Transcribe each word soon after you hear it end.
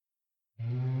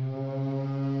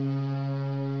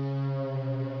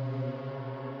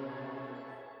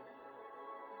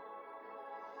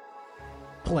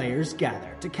players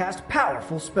gather to cast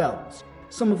powerful spells,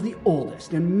 some of the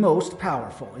oldest and most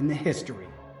powerful in the history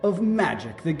of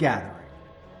Magic the Gathering.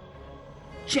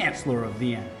 Chancellor of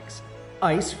the Annex,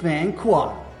 Ice Fang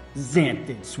Quaddle,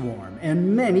 Xanthid Swarm,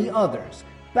 and many others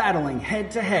battling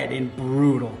head-to-head in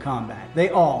brutal combat. They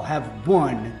all have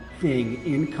one thing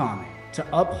in common: to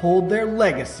uphold their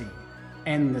legacy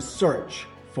and the search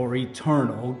for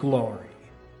eternal glory.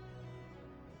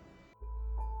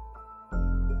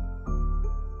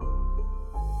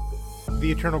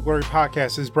 The Eternal Glory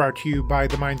podcast is brought to you by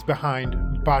the minds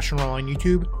behind Bosch and Roll on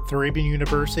YouTube, Thraben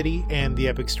University, and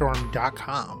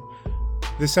TheEpicStorm.com.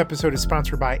 This episode is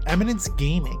sponsored by Eminence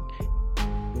Gaming.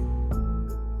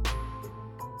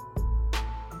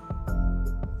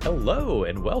 Hello,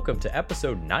 and welcome to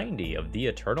episode 90 of the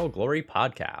Eternal Glory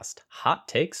podcast, Hot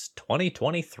Takes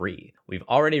 2023. We've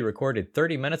already recorded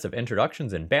 30 minutes of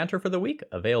introductions and banter for the week,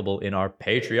 available in our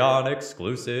Patreon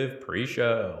exclusive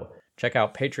pre-show. Check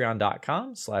out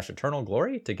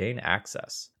patreon.com/eternalglory to gain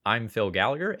access. I'm Phil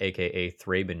Gallagher, aka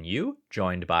Thraben U,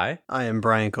 joined by... I am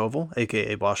Bryant Koval,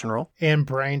 aka Bosch and Roll. And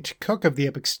Bryant Cook of the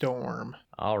Epic Storm.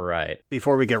 All right.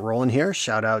 Before we get rolling here,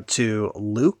 shout out to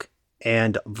Luke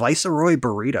and Viceroy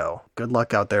Burrito. Good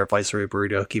luck out there, Viceroy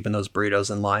Burrito, keeping those burritos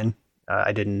in line.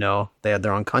 I didn't know they had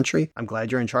their own country. I'm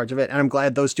glad you're in charge of it. And I'm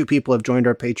glad those two people have joined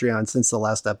our Patreon since the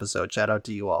last episode. Shout out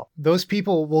to you all. Those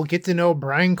people will get to know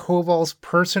Brian Koval's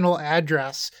personal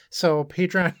address. So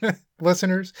Patreon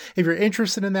listeners, if you're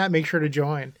interested in that, make sure to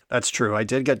join. That's true. I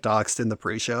did get doxxed in the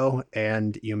pre-show,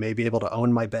 and you may be able to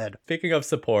own my bed. Speaking of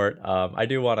support, I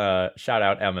do want to shout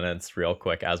out Eminence real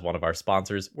quick as one of our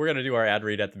sponsors. We're going to do our ad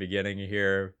read at the beginning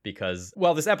here because,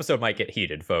 well, this episode might get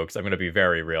heated, folks. I'm going to be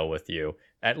very real with you.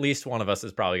 At least one of us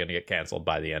is probably going to get canceled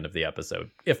by the end of the episode,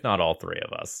 if not all three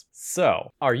of us.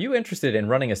 So, are you interested in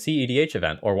running a CEDH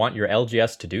event or want your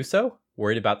LGS to do so?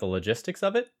 Worried about the logistics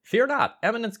of it? Fear not,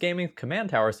 Eminence Gaming's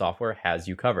Command Tower software has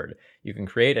you covered. You can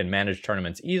create and manage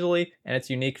tournaments easily, and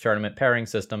its unique tournament pairing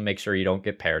system makes sure you don't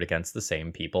get paired against the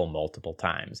same people multiple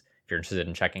times. If you're interested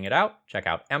in checking it out, check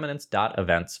out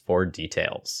eminence.events for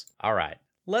details. All right,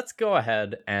 let's go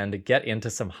ahead and get into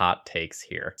some hot takes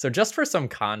here. So just for some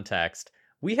context,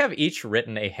 we have each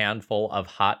written a handful of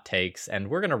hot takes, and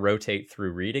we're going to rotate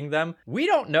through reading them. We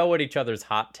don't know what each other's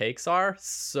hot takes are,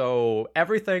 so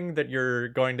everything that you're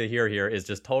going to hear here is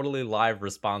just totally live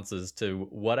responses to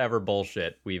whatever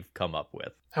bullshit we've come up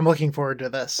with. I'm looking forward to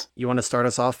this. You want to start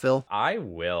us off, Phil? I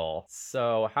will.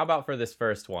 So how about for this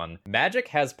first one? Magic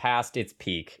has passed its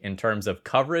peak in terms of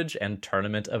coverage and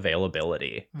tournament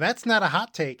availability. That's not a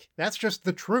hot take. That's just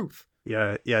the truth.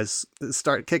 Yes.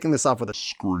 Start kicking this off with a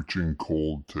screeching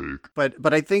cold take.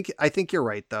 But I think you're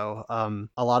right though.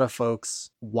 A lot of folks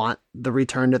want the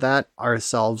return to that,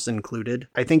 ourselves included.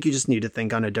 I think you just need to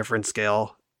think on a different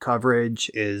scale. Coverage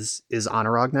is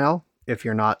Honorog now. If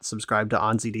you're not subscribed to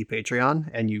OnZD Patreon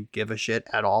and you give a shit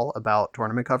at all about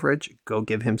tournament coverage, go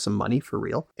give him some money for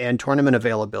real. And tournament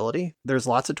availability. There's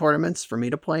lots of tournaments for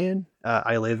me to play in.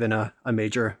 I live in a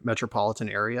major metropolitan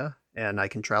area, and I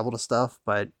can travel to stuff,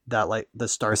 but that, like the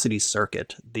Star City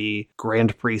circuit, the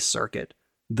Grand Prix circuit,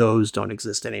 those don't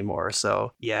exist anymore.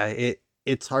 So yeah,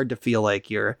 it's hard to feel like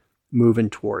you're moving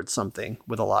towards something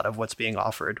with a lot of what's being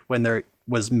offered when there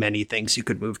was many things you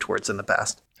could move towards in the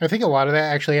past. I think a lot of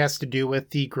that actually has to do with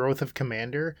the growth of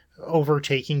Commander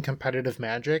overtaking competitive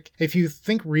Magic. If you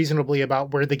think reasonably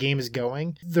about where the game is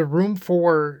going, the room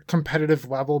for competitive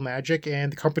level Magic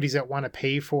and the companies that want to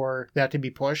pay for that to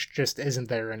be pushed just isn't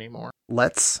there anymore.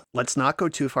 Let's not go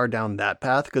too far down that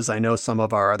path, because I know some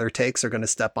of our other takes are going to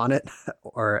step on it,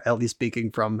 or at least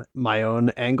speaking from my own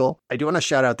angle. I do want to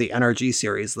shout out the NRG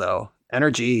series though.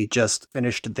 NRG just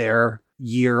finished their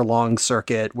year-long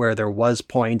circuit where there was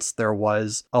points, there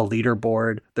was a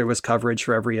leaderboard, there was coverage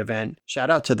for every event. Shout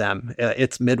out to them.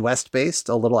 It's Midwest-based,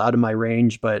 a little out of my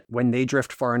range, but when they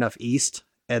drift far enough east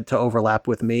and to overlap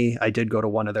with me, I did go to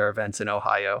one of their events in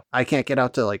Ohio. I can't get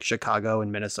out to like Chicago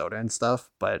and Minnesota and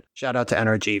stuff, but shout out to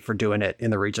NRG for doing it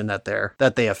in the region that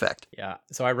they affect. Yeah,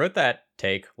 so I wrote that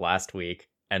take last week,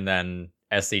 and then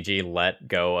SCG let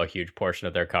go a huge portion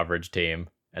of their coverage team.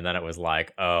 And then it was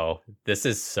like, oh, this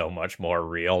is so much more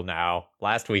real now.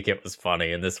 Last week it was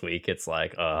funny, and this week it's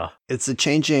like, It's a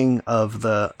changing of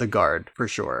the guard, for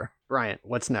sure. Bryant,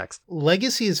 what's next?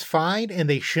 Legacy is fine, and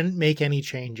they shouldn't make any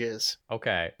changes.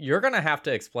 Okay, you're going to have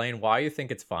to explain why you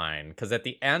think it's fine, because at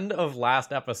the end of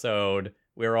last episode,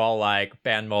 we were all like,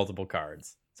 ban multiple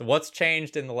cards. So what's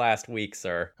changed in the last week,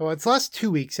 sir? Well, it's the last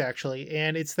 2 weeks, actually,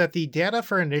 and it's that the data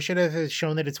for Initiative has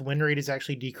shown that its win rate is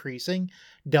actually decreasing,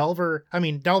 Delver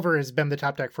has been the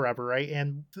top deck forever, right?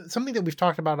 And something that we've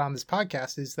talked about on this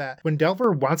podcast is that when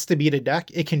Delver wants to beat a deck,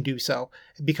 it can do so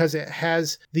because it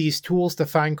has these tools to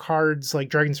find cards like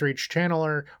Dragon's Rage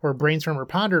Channeler or Brainstorm or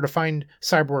Ponder to find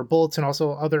Cyborg Bullets and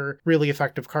also other really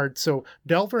effective cards. So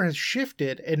Delver has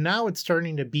shifted and now it's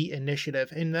starting to beat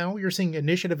Initiative. And now you're seeing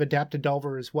Initiative adapt to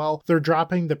Delver as well. They're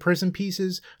dropping the Prism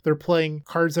pieces. They're playing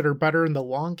cards that are better in the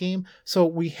long game. So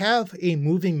we have a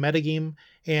moving metagame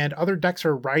and other decks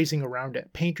are rising around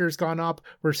it. Painter's gone up.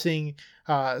 We're seeing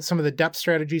some of the depth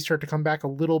strategies start to come back a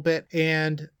little bit.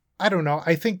 And I don't know.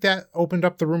 I think that opened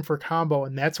up the room for combo,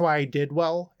 and that's why I did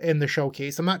well in the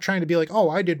showcase. I'm not trying to be like,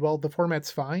 oh, I did well, the format's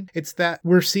fine. It's that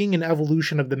we're seeing an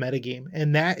evolution of the metagame,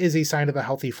 and that is a sign of a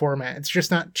healthy format. It's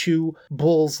just not two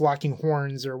bulls locking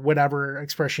horns or whatever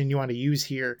expression you want to use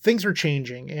here. Things are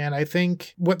changing, and I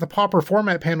think what the Pauper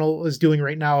format panel is doing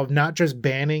right now of not just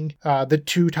banning the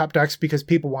two top decks because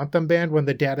people want them banned when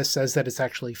the data says that it's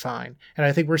actually fine. And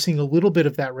I think we're seeing a little bit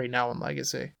of that right now in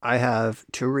Legacy. I have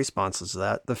two responses to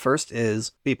that. The first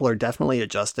is people are definitely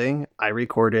adjusting. I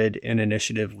recorded an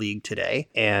Initiative League today,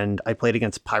 and I played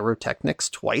against Pyrotechnics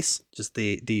twice, just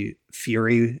the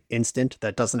Fury instant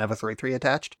that doesn't have a 3/3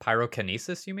 attached.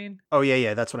 Pyrokinesis, you mean? Oh,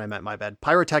 yeah, that's what I meant, my bad.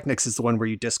 Pyrotechnics is the one where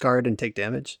you discard and take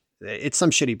damage. It's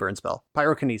some shitty burn spell.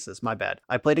 Pyrokinesis, my bad.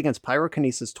 I played against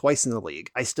Pyrokinesis twice in the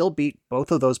league. I still beat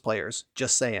both of those players.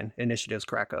 Just saying, Initiative's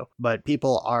Krakow. But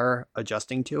people are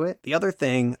adjusting to it. The other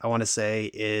thing I want to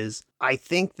say is I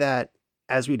think that,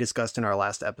 as we discussed in our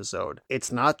last episode,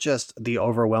 it's not just the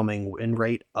overwhelming win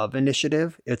rate of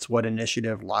Initiative, it's what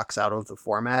Initiative locks out of the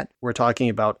format. We're talking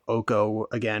about Oko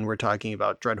again, we're talking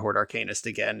about Dreadhorde Arcanist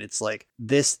again. It's like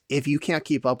this, if you can't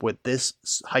keep up with this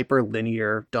hyper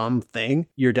linear dumb thing,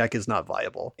 your deck is not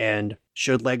viable. And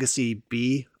should Legacy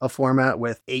be a format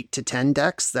with 8 to 10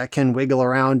 decks that can wiggle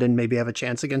around and maybe have a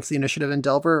chance against the Initiative and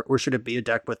Delver? Or should it be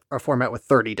a format with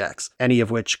 30 decks, any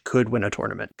of which could win a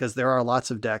tournament? Because there are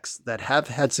lots of decks that have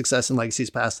had success in Legacy's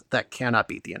past that cannot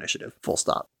beat the Initiative, full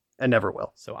stop, and never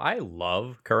will. So I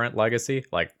love current Legacy.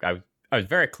 Like I was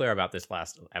very clear about this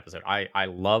last episode. I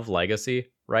love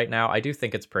Legacy right now. I do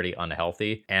think it's pretty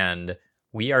unhealthy, and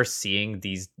we are seeing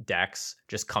these decks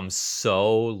just come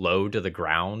so low to the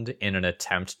ground in an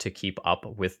attempt to keep up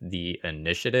with the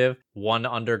Initiative. 1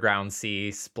 Underground Sea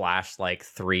splash like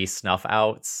 3 snuff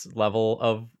outs level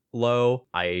of low.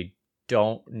 I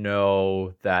don't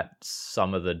know that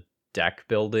some of the deck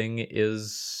building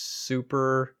is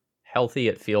super healthy.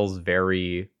 It feels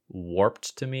very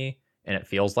warped to me, and it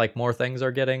feels like more things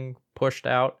are getting pushed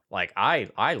out. Like I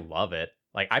love it.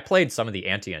 Like, I played some of the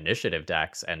anti-initiative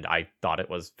decks, and I thought it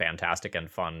was fantastic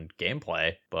and fun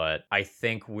gameplay, but I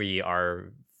think we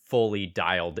are fully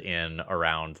dialed in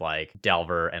around, like,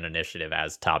 Delver and Initiative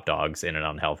as top dogs in an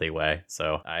unhealthy way.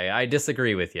 So I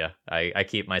disagree with you. I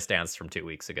keep my stance from 2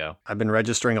 weeks ago. I've been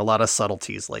registering a lot of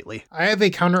subtleties lately. I have a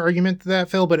counter argument to that,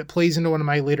 Phil, but it plays into one of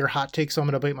my later hot takes, so I'm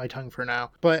going to bite my tongue for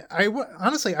now. But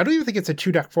honestly, I don't even think it's a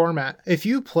 2-deck format. If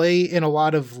you play in a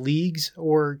lot of leagues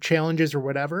or challenges or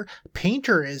whatever,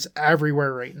 Painter is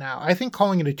everywhere right now. I think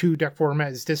calling it a 2-deck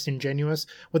format is disingenuous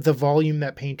with the volume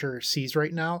that Painter sees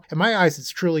right now. In my eyes, it's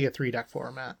truly a 3-deck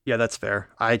format. Yeah, that's fair.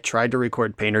 I tried to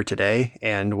record Painter today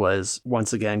and was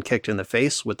once again kicked in the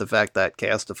face with the fact that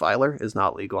Chaos Defiler is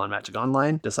not legal on Magic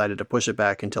Online. Decided to push it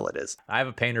back until it is. I have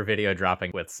a Painter video dropping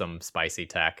with some spicy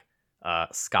tech.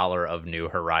 Scholar of New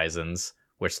Horizons,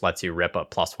 which lets you rip a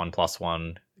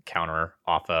 +1/+1 counter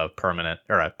off a permanent,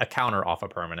 or a counter off a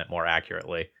permanent more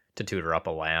accurately, to tutor up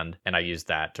a land, and I used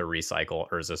that to recycle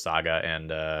Urza Saga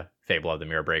and Fable of the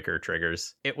Mirror Breaker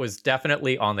triggers. It was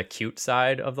definitely on the cute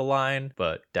side of the line,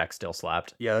 but deck still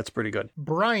slapped. Yeah, that's pretty good.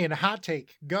 Bryant, hot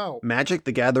take, go. Magic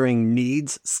the Gathering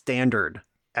needs Standard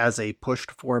as a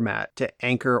pushed format to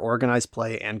anchor organized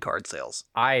play and card sales.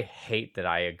 I hate that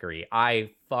I agree.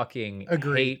 I fucking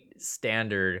hate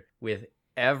Standard with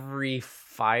every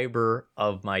fiber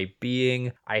of my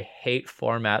being. I hate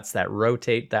formats that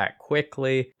rotate that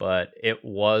quickly, but it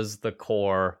was the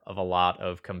core of a lot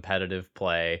of competitive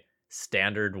play.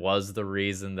 Standard was the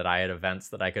reason that I had events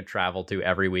that I could travel to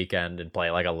every weekend and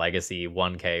play like a Legacy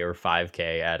 1K or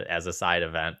 5K as a side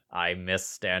event. I miss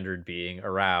Standard being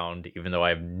around, even though I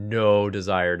have no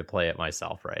desire to play it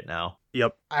myself right now.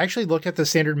 Yep. I actually looked at the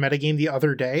Standard metagame the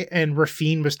other day, and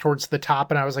Rafine was towards the top,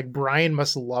 and I was like, Brian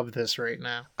must love this right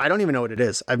now. I don't even know what it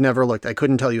is. I've never looked. I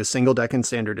couldn't tell you a single deck in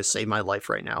Standard to save my life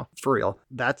right now. For real.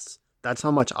 That's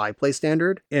how much I play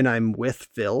Standard, and I'm with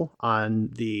Phil on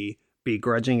the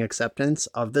begrudging acceptance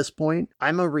of this point.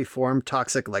 I'm a reformed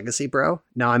toxic legacy bro.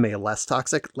 Now I'm a less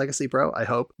toxic legacy bro, I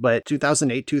hope. But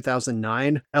 2008,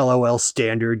 2009, LOL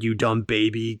standard, you dumb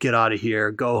baby, get out of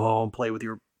here, go home, play with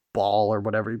your ball or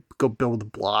whatever, go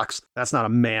build blocks. That's not a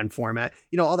man format.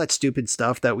 You know, all that stupid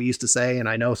stuff that we used to say, and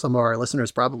I know some of our listeners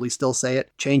probably still say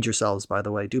it. Change yourselves, by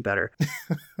the way, do better.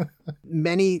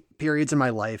 Many periods in my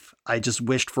life, I just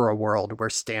wished for a world where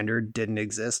standard didn't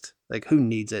exist. Like, who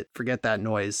needs it? Forget that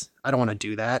noise. I don't want to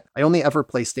do that. I only ever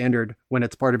play standard when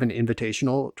it's part of an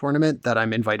invitational tournament that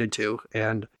I'm invited to,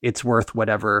 and it's worth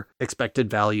whatever expected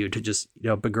value to just,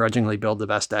 begrudgingly build the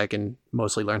best deck and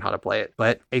mostly learn how to play it.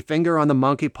 But a finger on the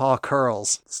monkey paw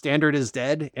curls. Standard is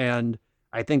dead, and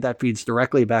I think that feeds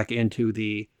directly back into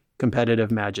the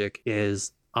competitive Magic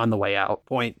is on the way out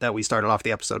point that we started off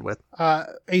the episode with.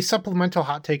 A supplemental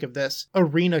hot take of this: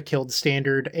 Arena killed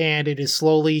Standard, and it is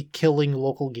slowly killing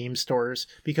local game stores,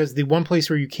 because the one place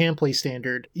where you can play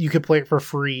Standard, you could play it for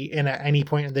free, and at any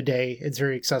point in the day, it's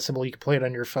very accessible. You can play it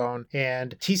on your phone.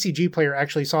 And TCG Player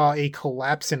actually saw a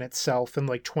collapse in itself in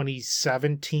like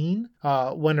 2017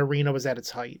 when Arena was at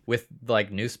its height. With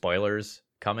like new spoilers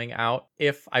coming out,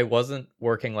 if I wasn't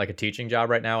working like a teaching job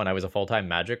right now and I was a full-time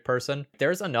Magic person,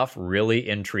 there's enough really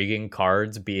intriguing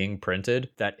cards being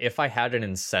printed that if I had an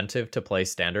incentive to play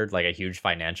Standard, like a huge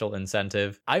financial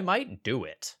incentive, I might do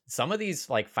it. Some of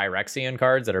these like Phyrexian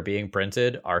cards that are being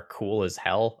printed are cool as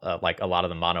hell. Like a lot of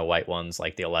the mono white ones,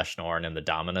 like the Eleshnorn and the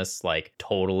Dominus, like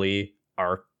totally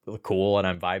are cool and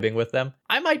I'm vibing with them.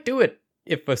 I might do it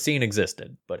if a scene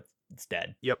existed, but it's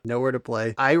dead. Yep, nowhere to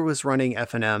play. I was running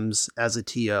FNMs as a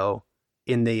TO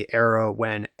in the era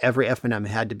when every FNM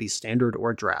had to be standard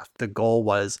or draft. The goal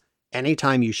was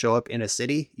anytime you show up in a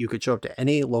city, you could show up to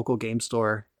any local game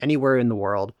store anywhere in the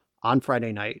world on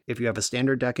Friday night. If you have a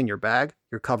standard deck in your bag,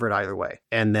 you're covered either way.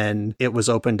 And then it was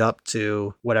opened up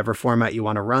to whatever format you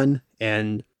want to run.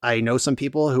 And I know some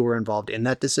people who were involved in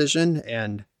that decision,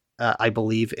 and I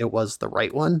believe it was the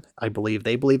right one. I believe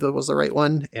they believe it was the right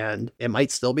one, and it might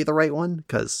still be the right one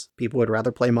because people would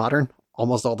rather play Modern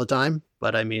almost all the time.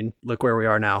 But I mean, look where we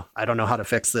are now. I don't know how to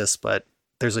fix this, but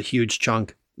there's a huge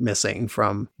chunk missing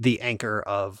from the anchor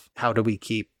of how do we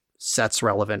keep sets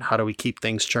relevant? How do we keep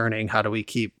things churning? How do we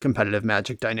keep competitive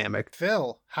Magic dynamic?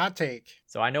 Phil, hot take.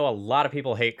 So I know a lot of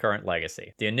people hate current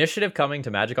Legacy. The initiative coming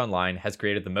to Magic Online has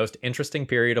created the most interesting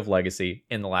period of Legacy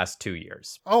in the last 2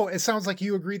 years. Oh, it sounds like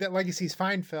you agree that Legacy's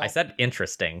fine, Phil. I said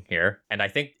interesting here, and I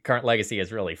think current Legacy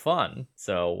is really fun.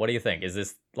 So what do you think? Is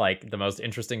this like the most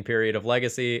interesting period of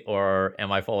Legacy, or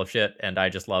am I full of shit and I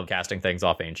just love casting things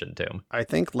off Ancient Tomb? I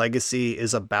think Legacy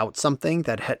is about something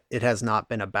that it has not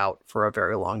been about for a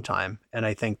very long time, and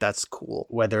I think that's cool.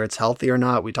 Whether it's healthy or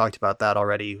not, we talked about that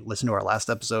already. Listen to our last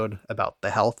episode about the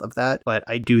health of that, but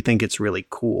I do think it's really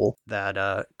cool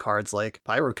that cards like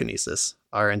Pyrokinesis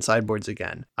are in sideboards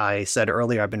again. I said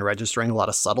earlier I've been registering a lot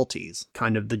of subtleties,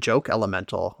 kind of the joke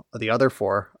elemental. The other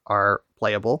four are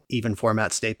playable, even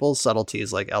format staples,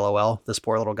 subtleties like LOL, this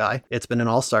poor little guy. It's been an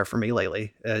all-star for me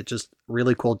lately. Just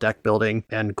really cool deck building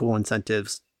and cool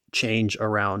incentives change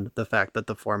around the fact that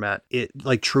the format,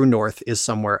 like True North, is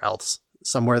somewhere else.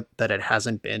 Somewhere that it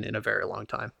hasn't been in a very long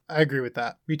time. I agree with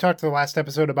that. We talked in the last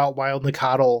episode about Wild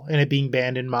Nicodle and it being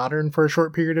banned in Modern for a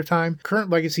short period of time. Current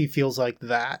Legacy feels like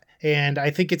that. And I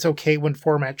think it's okay when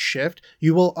formats shift.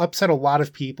 You will upset a lot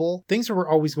of people. Things are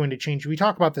always going to change. We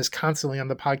talk about this constantly on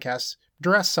the podcast.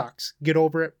 Duress sucks. Get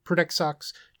over it. Predict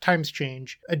sucks. Times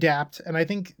change. Adapt. And I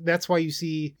think that's why you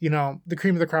see, the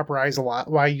cream of the crop rise a lot.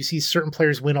 Why you see certain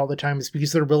players win all the time is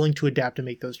because they're willing to adapt and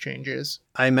make those changes.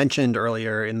 I mentioned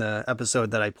earlier in the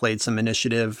episode that I played some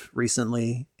Initiative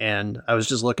recently, and I was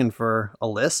just looking for a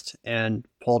list and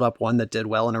pulled up one that did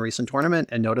well in a recent tournament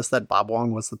and noticed that Bob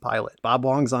Wong was the pilot. Bob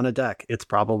Wong's on a deck. It's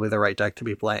probably the right deck to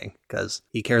be playing because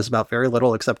he cares about very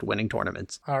little except winning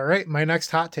tournaments. All right, my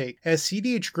next hot take. As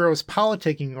CDH grows,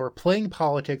 politicking or playing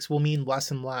politics will mean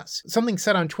less and less. Something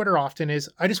said on Twitter often is,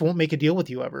 I just won't make a deal with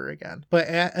you ever again. But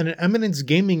at an Eminence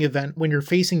gaming event, when you're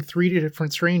facing 3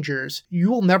 different strangers,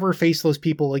 you will never face those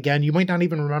people again. You might not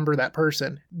even remember that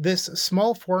person. This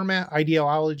small format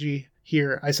ideology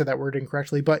here, I said that word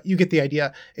incorrectly, but you get the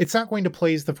idea. It's not going to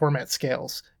play as the format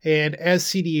scales. And as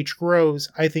CDH grows,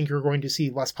 I think you're going to see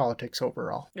less politics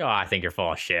overall. Oh, I think you're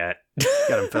full of shit.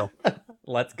 Get him, Phil.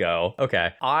 Let's go.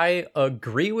 Okay. I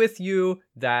agree with you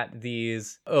that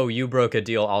these, oh, you broke a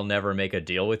deal, I'll never make a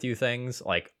deal with you things,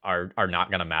 like, are not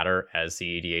going to matter as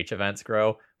CEDH events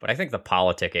grow. But I think the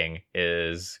politicking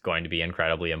is going to be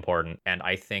incredibly important. And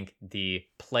I think the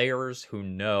players who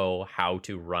know how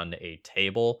to run a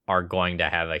table are going to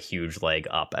have a huge leg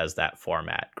up as that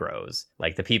format grows.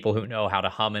 Like the people who know how to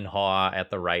hum and haw at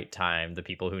the right time, the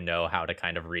people who know how to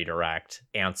kind of redirect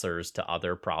answers to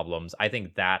other problems. I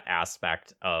think that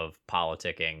aspect of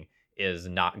politicking is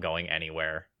not going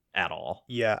anywhere at all.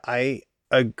 Yeah, I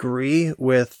agree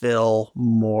with Phil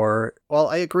more. Well,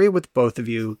 I agree with both of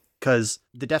you because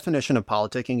the definition of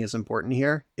politicking is important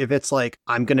here. If it's like,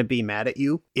 I'm going to be mad at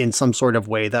you in some sort of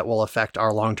way that will affect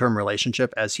our long-term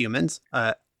relationship as humans,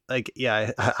 I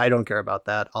don't care about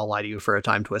that. I'll lie to you for a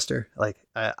time twister. Like,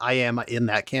 I am in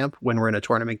that camp when we're in a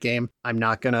tournament game. I'm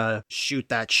not going to shoot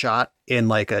that shot in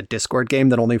like a Discord game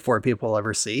that only 4 people will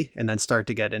ever see and then start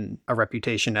to get in a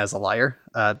reputation as a liar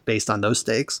based on those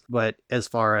stakes. But as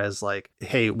far as like,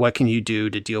 hey, what can you do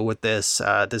to deal with this?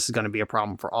 This is going to be a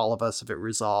problem for all of us if it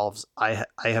resolves. I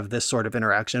have this sort of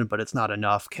interaction, but it's not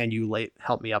enough. Can you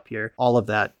help me up here? All of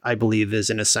that, I believe, is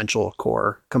an essential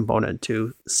core component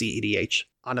to CEDH.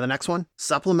 On to the next one.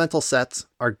 Supplemental sets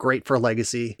are great for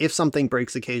Legacy. If something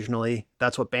breaks occasionally,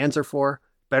 that's what bans are for.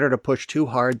 Better to push too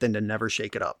hard than to never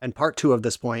shake it up. And part 2 of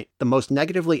this point, the most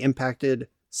negatively impacted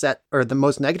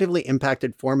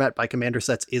format by Commander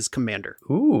sets is Commander.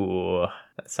 Ooh,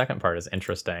 that second part is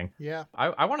interesting. Yeah.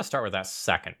 I want to start with that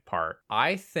second part.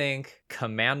 I think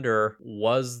Commander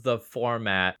was the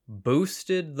format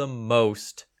boosted the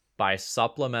most by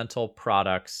supplemental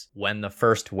products when the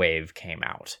first wave came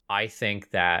out. I think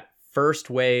that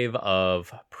first wave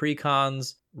of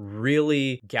precons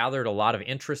really gathered a lot of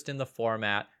interest in the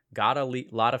format, got a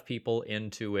lot of people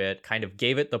into it, kind of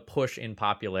gave it the push in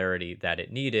popularity that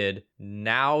it needed.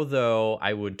 Now, though,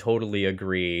 I would totally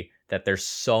agree that there's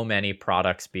so many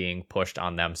products being pushed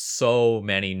on them, so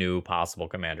many new possible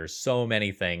commanders, so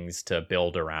many things to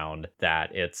build around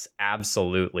that it's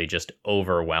absolutely just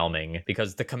overwhelming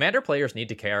because the commander players need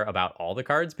to care about all the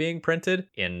cards being printed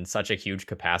in such a huge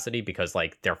capacity because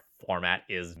like their format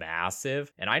is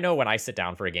massive. And I know when I sit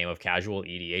down for a game of casual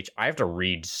EDH, I have to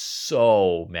read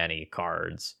so many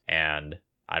cards and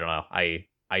I don't know,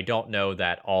 I don't know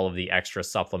that all of the extra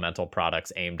supplemental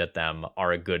products aimed at them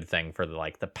are a good thing for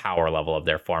the power level of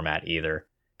their format either.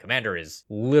 Commander is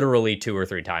literally 2 or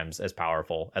 3 times as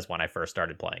powerful as when I first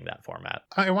started playing that format.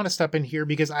 I want to step in here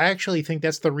because I actually think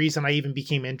that's the reason I even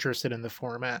became interested in the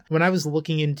format. When I was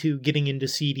looking into getting into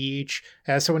CDH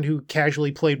as someone who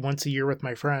casually played once a year with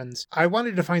my friends, I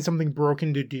wanted to find something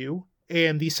broken to do.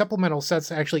 And these supplemental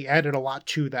sets actually added a lot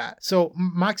to that. So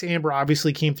Mox Amber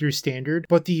obviously came through standard,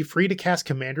 but the free to cast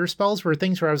commander spells were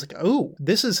things where I was like, oh,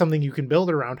 this is something you can build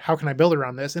around. How can I build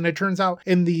around this? And it turns out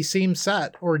in the same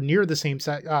set or near the same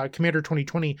set, Commander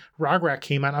 2020 Rograk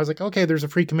came out. I was like, okay, there's a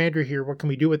free commander here. What can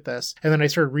we do with this? And then I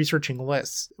started researching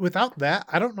lists. Without that,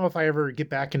 I don't know if I ever get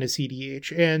back into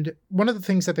CDH. And one of the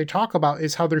things that they talk about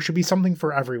is how there should be something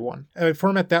for everyone. A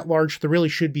format that large, there really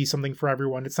should be something for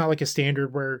everyone. It's not like a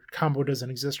standard where combo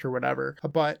doesn't exist or whatever.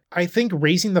 But I think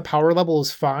raising the power level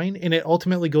is fine, and it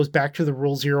ultimately goes back to the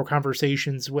Rule Zero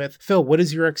conversations with, Phil, what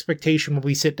is your expectation when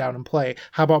we sit down and play?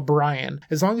 How about Bryant?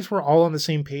 As long as we're all on the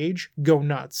same page, go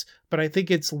nuts. But I think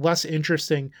it's less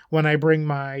interesting when I bring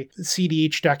my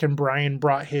CDH deck and Brian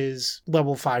brought his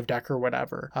level 5 deck or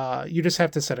whatever. You just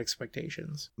have to set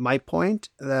expectations. My point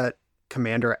that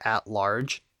Commander at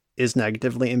large is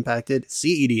negatively impacted.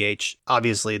 CEDH,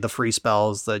 obviously, the free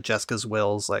spells, the Jessica's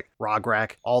Wills, like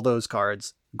Rograk, all those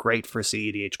cards, great for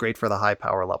CEDH, great for the high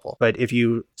power level. But if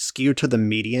you skew to the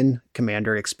median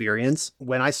Commander experience,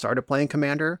 when I started playing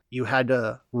Commander, you had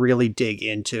to really dig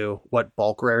into what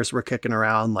bulk rares were kicking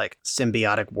around, like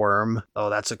Symbiotic Worm.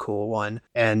 Oh, that's a cool one.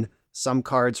 And some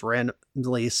cards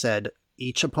randomly said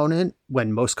each opponent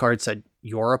when most cards said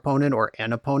your opponent or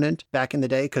an opponent back in the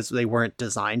day because they weren't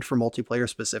designed for multiplayer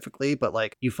specifically. But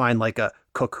like you find like a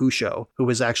Kokusho who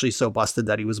was actually so busted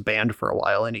that he was banned for a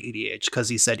while in EDH because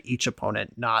he said each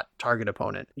opponent, not target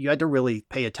opponent. You had to really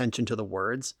pay attention to the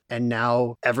words. And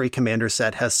now every commander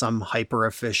set has some hyper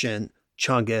efficient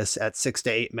Chungus at 6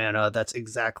 to 8 mana that's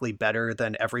exactly better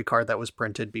than every card that was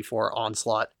printed before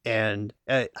Onslaught. And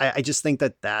I just think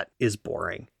that is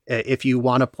boring. If you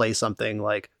want to play something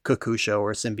like Kokusho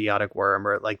or Symbiotic Worm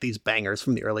or like these bangers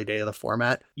from the early day of the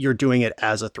format, you're doing it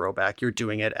as a throwback. You're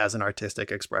doing it as an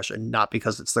artistic expression, not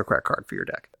because it's the correct card for your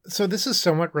deck. So this is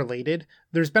somewhat related.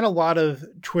 There's been a lot of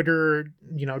Twitter,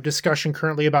 discussion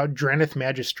currently about Drannith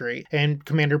Magistrate and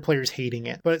Commander players hating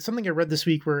it. But it's something I read this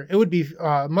week where it would be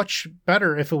much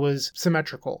better if it was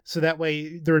symmetrical. So that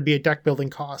way there would be a deck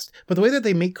building cost. But the way that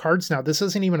they make cards now, this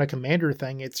isn't even a Commander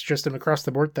thing. It's just an across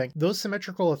the board thing. Those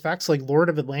symmetrical effects like Lord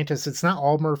of Atlantis, it's not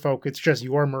Armor merfolk, it's just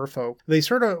your merfolk. They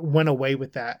sort of went away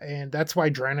with that, and that's why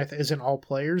Drannith isn't all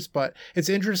players, but it's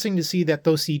interesting to see that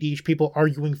those CDH people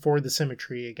arguing for the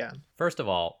symmetry again. First of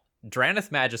all,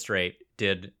 Drannith Magistrate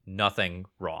did nothing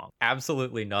wrong.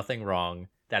 Absolutely nothing wrong.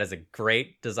 That is a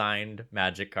great designed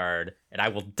Magic card, and I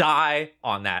will die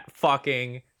on that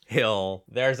fucking hill.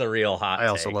 There's a real hot take. I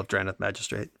also love Drannith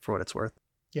Magistrate, for what it's worth.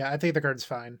 Yeah, I think the card's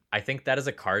fine. I think that is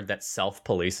a card that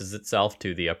self-polices itself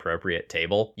to the appropriate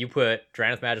table. You put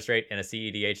Drannith Magistrate in a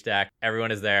CEDH deck,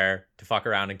 everyone is there to fuck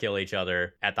around and kill each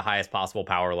other at the highest possible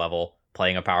power level.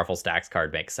 Playing a powerful stacks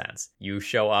card makes sense. You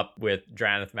show up with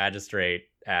Drannith Magistrate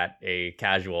at a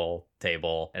casual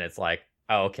table, and it's like,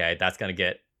 oh, okay, that's going to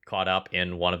get caught up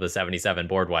in one of the 77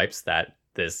 board wipes that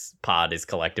this pod is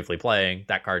collectively playing.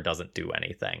 That card doesn't do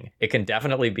anything. It can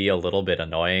definitely be a little bit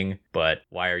annoying, but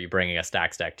why are you bringing a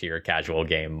stacks deck to your casual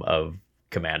game of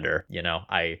Commander? You know,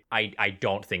 I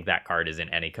don't think that card is in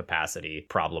any capacity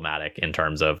problematic in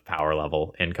terms of power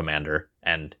level in Commander.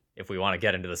 And if we want to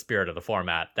get into the spirit of the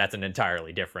format, that's an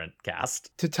entirely different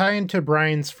cast. To tie into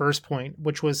Brian's first point,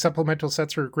 which was supplemental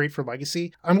sets are great for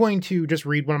Legacy, I'm going to just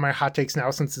read one of my hot takes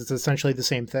now since it's essentially the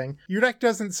same thing. Your deck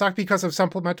doesn't suck because of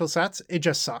supplemental sets, it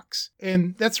just sucks.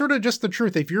 And that's sort of just the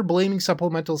truth. If you're blaming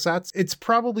supplemental sets, it's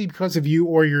probably because of you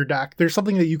or your deck. There's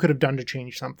something that you could have done to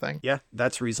change something. Yeah,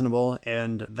 that's reasonable.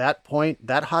 And that point,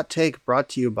 that hot take brought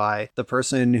to you by the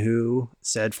person who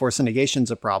said Force of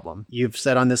Negation's a problem. You've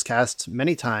said on this cast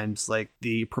many times, like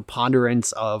the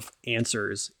preponderance of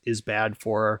answers is bad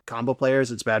for combo players.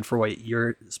 It's bad for what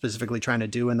you're specifically trying to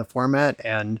do in the format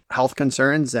and health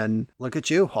concerns. And look at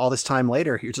you all this time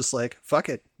later. You're just like, fuck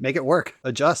it. Make it work.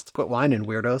 Adjust. Quit whining,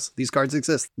 weirdos. These cards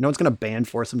exist. No one's going to ban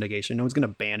Force of Negation. No one's going to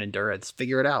ban Endurance.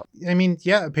 Figure it out. I mean,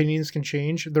 yeah, opinions can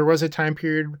change. There was a time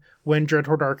period when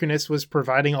Dreadhorde Arcanist was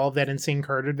providing all of that insane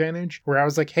card advantage, where I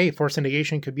was like, hey, Force of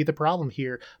Negation could be the problem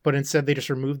here. But instead, they just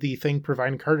removed the thing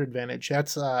providing card advantage.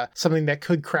 That's something that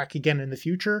could crack again in the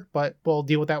future, but we'll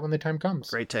deal with that when the time comes.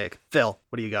 Great take. Phil,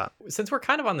 what do you got? Since we're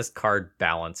kind of on this card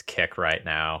balance kick right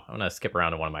now, I'm going to skip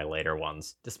around to one of my later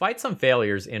ones. Despite some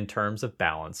failures in terms of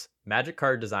balance, Magic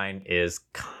card design is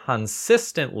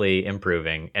consistently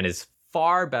improving and is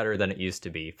far better than it used to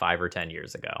be 5 or 10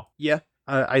 years ago. Yeah.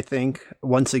 I think,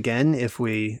 once again, if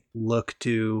we look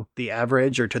to the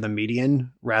average or to the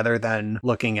median rather than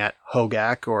looking at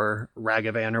Hogak or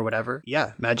Ragavan or whatever,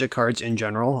 yeah, Magic cards in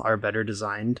general are better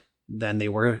designed than they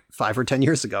were 5 or 10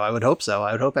 years ago. I would hope so.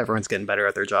 I would hope everyone's getting better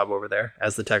at their job over there.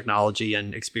 As the technology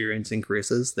and experience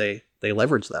increases, they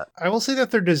leverage that. I will say that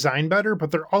they're designed better,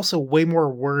 but they're also way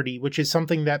more wordy, which is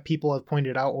something that people have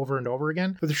pointed out over and over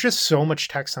again. But there's just so much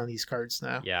text on these cards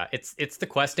now. Yeah, it's the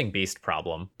questing beast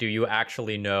problem. Do you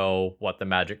actually know what the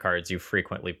Magic cards you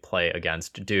frequently play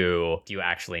against do? Do you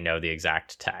actually know the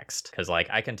exact text? Because like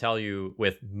I can tell you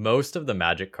with most of the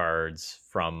Magic cards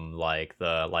from like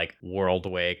the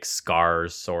Worldwake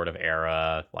Scars sort of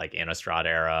era, like Innistrad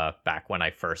era, back when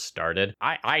I first started,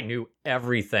 I knew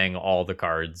everything all the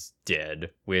cards did,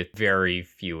 with very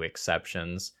few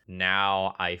exceptions.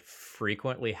 Now I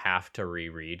frequently have to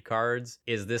reread cards.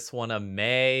 Is this one a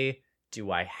May?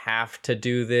 Do I have to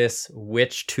do this?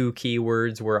 Which 2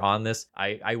 keywords were on this?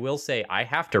 I will say I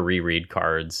have to reread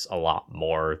cards a lot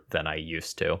more than I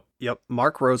used to. Yep.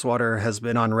 Mark Rosewater has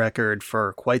been on record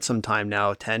for quite some time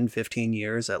now, 10, 15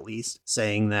 years at least,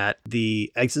 saying that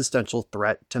the existential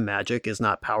threat to Magic is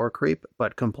not power creep,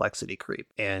 but complexity creep.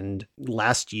 And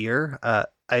last year,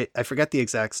 I forget the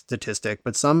exact statistic,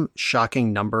 but some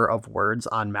shocking number of words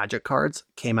on Magic cards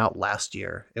came out last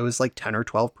year. It was like 10 or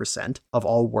 12% of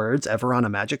all words ever on a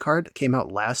Magic card came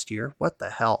out last year. What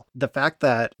the hell? The fact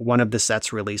that one of the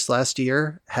sets released last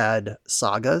year had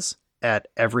sagas at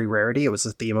every rarity. It was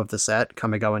the theme of the set,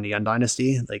 Kamigo and the End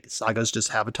Dynasty. Like, sagas just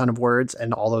have a ton of words,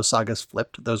 and all those sagas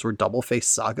flipped. Those were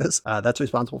double-faced sagas. That's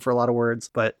responsible for a lot of words,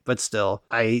 but still,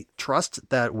 I trust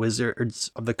that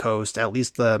Wizards of the Coast, at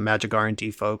least the Magic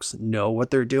R&D folks, know what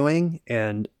they're doing,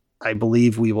 and I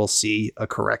believe we will see a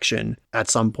correction at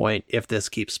some point if this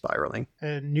keeps spiraling.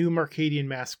 A new Mercadian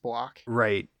Mask block.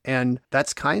 Right, and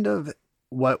that's kind of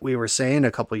what we were saying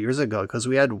a couple years ago, because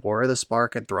we had War of the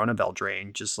Spark and Throne of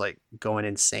Eldraine just like going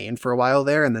insane for a while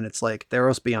there, and then it's like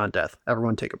Theros Beyond Death.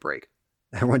 Everyone take a break.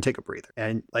 Everyone take a breather.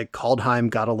 And like Kaldheim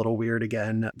got a little weird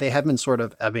again. They have been sort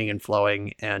of ebbing and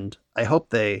flowing, and I hope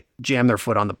they jam their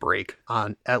foot on the brake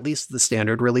on at least the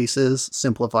standard releases,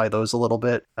 simplify those a little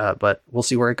bit, but we'll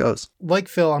see where it goes. Like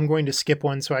Phil, I'm going to skip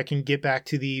one so I can get back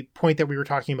to the point that we were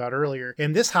talking about earlier.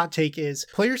 And this hot take is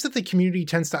players that the community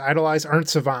tends to idolize aren't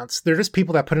savants. They're just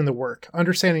people that put in the work,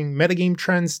 understanding metagame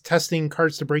trends, testing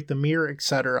cards to break the mirror,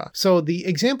 etc. So the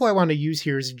example I want to use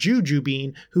here is Juju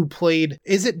Bean, who played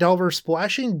Is It Delver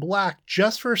Splashing Black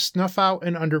just for Snuff Out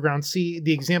and Underground Sea,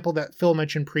 the example that Phil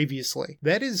mentioned previously.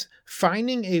 That is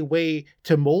finding a way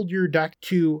to mold your deck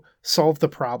to solve the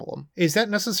problem. Is that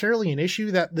necessarily an issue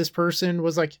that this person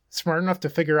was like smart enough to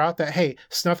figure out that, hey,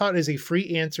 Snuff Out is a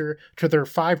free answer to their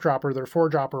 5-dropper, their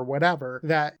 4-dropper, whatever,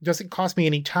 that doesn't cost me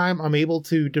any time. I'm able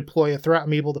to deploy a threat.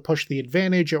 I'm able to push the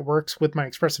advantage. It works with my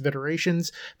expressive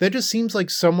iterations. That just seems like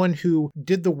someone who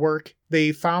did the work.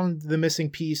 They found the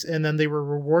missing piece and then they were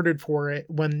rewarded for it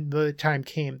when the time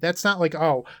came. That's not like,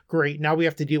 oh, great, now we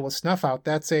have to deal with Snuff Out.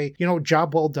 That's a,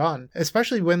 job well done.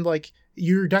 Especially when like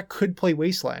your deck could play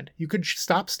Wasteland. You could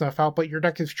stop Snuff Out, but your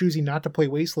deck is choosing not to play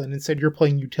Wasteland. Instead, you're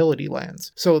playing utility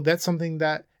lands. So that's something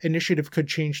that initiative could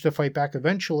change to fight back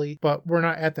eventually, but we're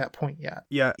not at that point yet.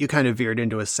 Yeah, you kind of veered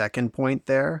into a second point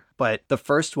there, but the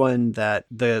first one, that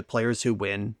the players who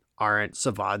win aren't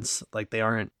savants, like they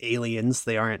aren't aliens,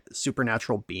 they aren't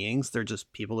supernatural beings, they're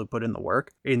just people who put in the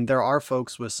work. And there are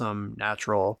folks with some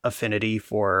natural affinity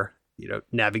for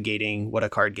navigating what a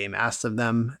card game asks of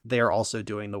them. They are also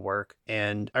doing the work.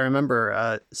 And I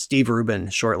remember Steve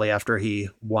Rubin, shortly after he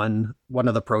won one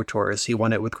of the Pro Tours, he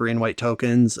won it with green white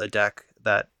tokens, a deck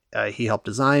that he helped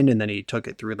design, and then he took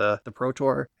it through the Pro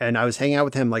Tour. And I was hanging out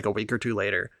with him like a week or two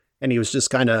later, and he was just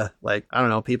kind of like, I don't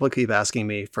know, people keep asking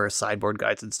me for sideboard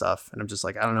guides and stuff. And I'm just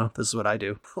like, I don't know, this is what I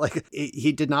do. Like,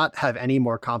 he did not have any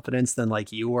more confidence than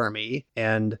like you or me.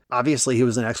 And obviously he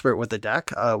was an expert with the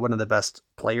deck, one of the best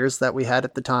players that we had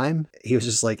at the time. He was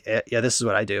just like, yeah, this is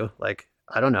what I do. Like,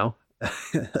 I don't know.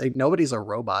 Like, nobody's a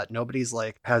robot. Nobody's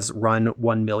like has run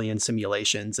 1 million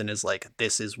simulations and is like,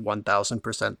 this is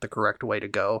 1000% the correct way to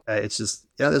go. It's just,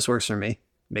 yeah, this works for me.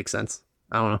 Makes sense.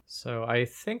 I don't know. So I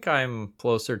think I'm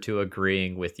closer to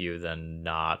agreeing with you than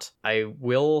not. I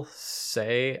will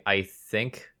say I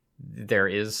think there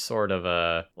is sort of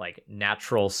a like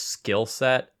natural skill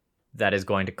set that is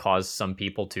going to cause some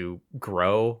people to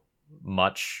grow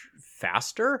much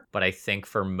faster. But I think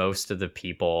for most of the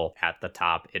people at the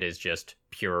top, it is just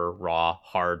pure, raw,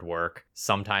 hard work,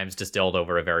 sometimes distilled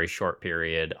over a very short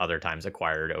period, other times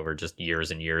acquired over just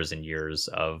years and years and years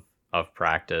of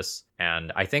practice.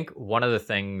 And I think one of the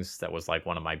things that was like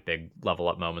one of my big level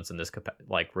up moments in this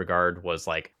like regard was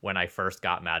like when I first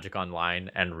got Magic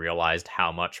Online and realized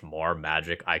how much more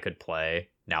Magic I could play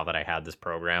now that I had this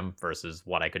program versus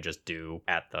what I could just do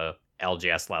at the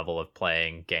LGS level of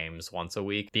playing games once a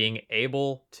week. Being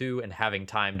able to and having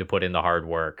time to put in the hard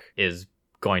work is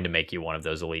going to make you one of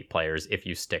those elite players if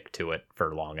you stick to it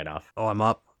for long enough. Oh, I'm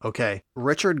up. Okay.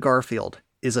 Richard Garfield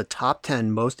is a top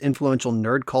 10 most influential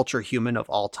nerd culture human of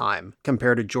all time,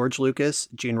 compared to George Lucas,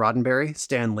 Gene Roddenberry,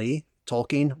 Stan Lee,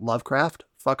 Tolkien, Lovecraft,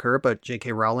 fuck her, but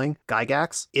J.K. Rowling,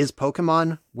 Gygax. Is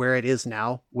Pokemon where it is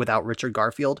now without Richard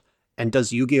Garfield? And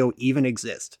does Yu-Gi-Oh! Even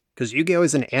exist? Because Yu-Gi-Oh!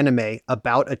 Is an anime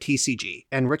about a TCG,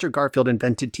 and Richard Garfield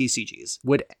invented TCGs.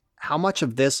 How much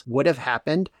of this would have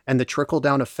happened and the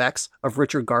trickle-down effects of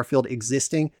Richard Garfield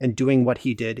existing and doing what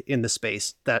he did in the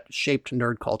space that shaped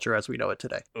nerd culture as we know it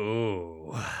today?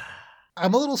 Ooh.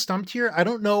 I'm a little stumped here. I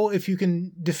don't know if you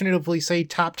can definitively say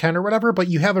top 10 or whatever, but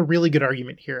you have a really good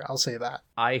argument here. I'll say that.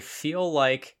 I feel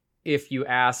like if you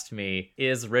asked me,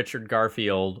 is Richard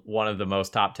Garfield one of the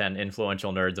most top 10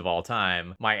 influential nerds of all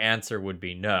time, my answer would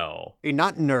be no.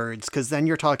 Not nerds, because then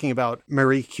you're talking about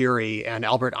Marie Curie and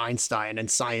Albert Einstein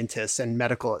and scientists and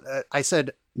medical. I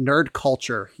said nerd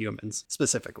culture humans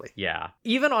specifically. Yeah.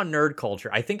 Even on nerd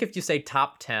culture, I think if you say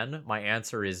top 10, my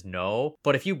answer is no.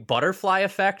 But if you butterfly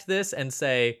effect this and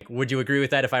say, would you agree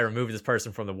with that if I remove this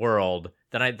person from the world?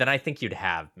 Then I think you'd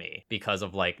have me because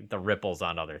of like the ripples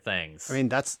on other things. I mean,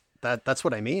 that's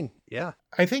what I mean. Yeah.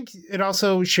 I think it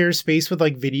also shares space with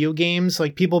like video games.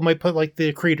 Like people might put like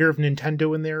the creator of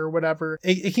Nintendo in there or whatever.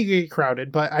 It can get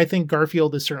crowded, but I think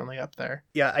Garfield is certainly up there.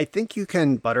 Yeah, I think you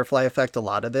can butterfly effect a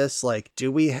lot of this. Like,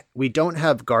 we don't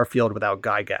have Garfield without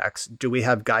Gygax. Do we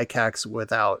have Gygax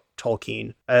without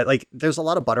Tolkien? Like, there's a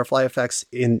lot of butterfly effects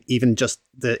in even just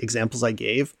the examples I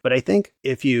gave. But I think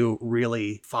if you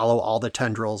really follow all the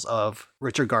tendrils of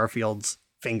Richard Garfield's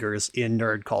fingers in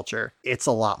nerd culture, it's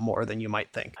a lot more than you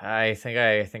might think. I think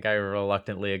I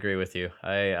reluctantly agree with you.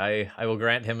 I will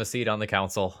grant him a seat on the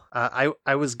council.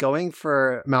 I was going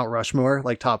for Mount Rushmore,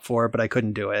 like top 4, but I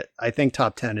couldn't do it. I think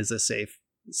top 10 is a safe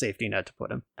safety net to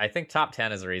put him. I think top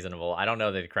 10 is reasonable. I don't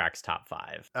know that it cracks top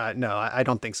 5. No, I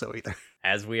don't think so either.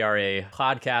 As we are a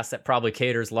podcast that probably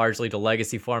caters largely to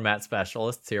legacy format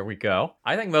specialists, here we go.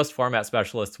 I think most format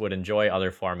specialists would enjoy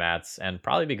other formats and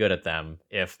probably be good at them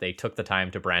if they took the time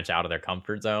to branch out of their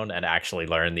comfort zone and actually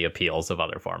learn the appeals of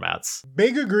other formats.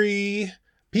 Big agree.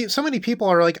 So many people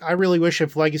are like, I really wish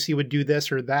if Legacy would do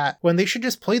this or that, when they should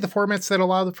just play the formats that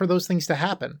allow for those things to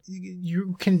happen.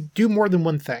 You can do more than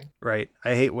one thing. Right.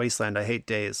 I hate Wasteland. I hate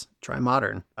Days. Try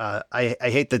Modern. I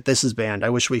hate that this is banned. I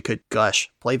wish we could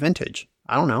play Vintage.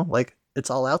 I don't know. Like, it's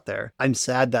all out there. I'm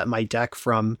sad that my deck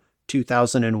from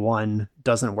 2001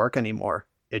 doesn't work anymore.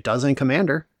 It does in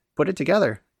Commander. Put it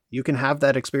together. You can have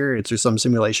that experience or some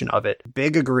simulation of it.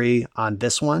 Big agree on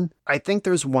this one. I think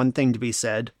there's one thing to be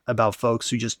said about folks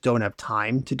who just don't have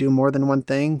time to do more than one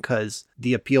thing, because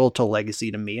the appeal to Legacy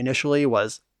to me initially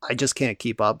was I just can't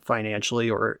keep up financially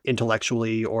or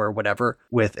intellectually or whatever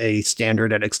with a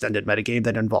standard and extended metagame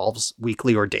that involves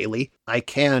weekly or daily. I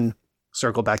can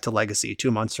circle back to Legacy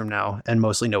 2 months from now and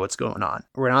mostly know what's going on.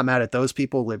 We're not mad at those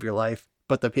people. Live your life.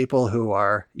 But the people who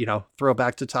are, throw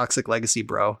back to Toxic Legacy,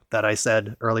 bro, that I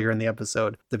said earlier in the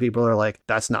episode, the people are like,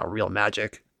 that's not real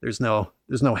Magic. There's no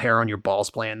hair on your balls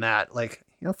playing that. Like,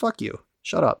 fuck you.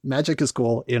 Shut up. Magic is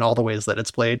cool in all the ways that it's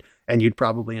played, and you'd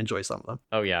probably enjoy some of them.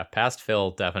 Oh yeah, past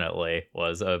Phil definitely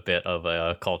was a bit of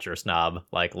a culture snob.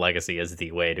 Like, Legacy is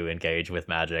the way to engage with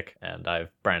Magic, and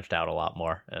I've branched out a lot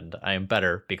more, and I am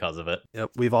better because of it.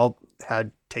 Yep, we've all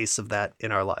had tastes of that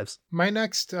in our lives. My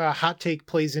next hot take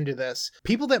plays into this.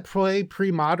 People that play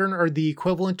pre-modern are the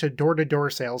equivalent to door-to-door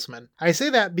salesmen. I say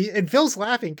that, and Phil's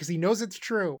laughing because he knows it's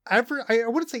true. I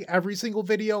wouldn't say every single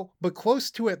video, but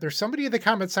close to it. There's somebody in the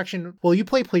comment section, well, you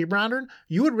play pre-modern?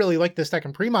 You would really like this deck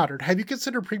in pre-modern. Have you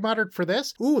considered pre-modern for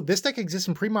this? Ooh, this deck exists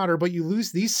in pre-modern, but you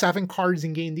lose these 7 cards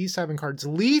and gain these 7 cards.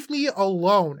 Leave me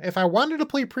alone. If I wanted to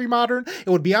play pre-modern, it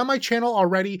would be on my channel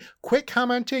already. Quit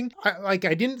commenting. I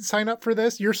didn't sign up for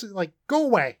this. You're like, go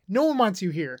away. No one wants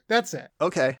you here. That's it.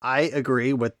 Okay. I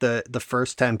agree with the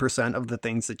first 10% of the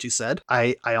things that you said.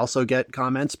 I also get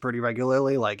comments pretty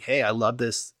regularly like, hey, I love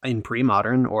this in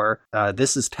pre-modern, or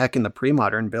this is tech in the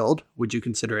pre-modern build. Would you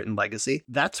consider it in Legacy?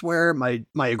 That's where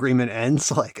my agreement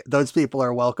ends. Like, those people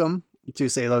are welcome to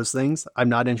say those things. I'm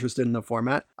not interested in the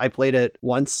format. I played it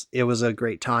once. It was a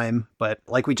great time. But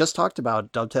like we just talked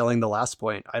about, dovetailing the last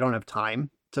point, I don't have time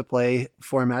to play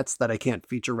formats that I can't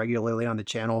feature regularly on the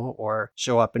channel or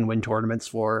show up and win tournaments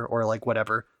for, or like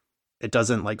whatever. It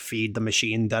doesn't like feed the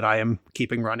machine that I am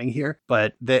keeping running here,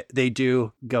 but they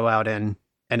do go out and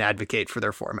advocate for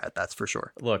their format. That's for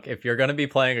sure. Look, if you're going to be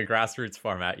playing a grassroots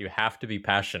format, you have to be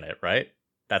passionate, right?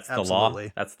 That's the Absolutely.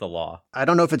 law. That's the law. I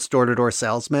don't know if it's door-to-door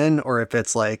salesmen or if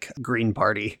it's like Green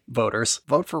Party voters.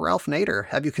 Vote for Ralph Nader.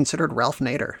 Have you considered Ralph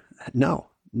Nader? No,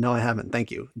 I haven't.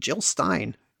 Thank you. Jill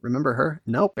Stein. Remember her?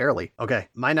 No, barely. Okay,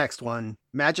 my next one.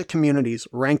 Magic communities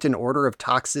ranked in order of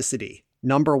toxicity.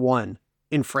 Number 1,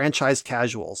 enfranchised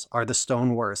casuals are the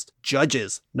stone worst.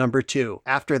 Judges, number 2.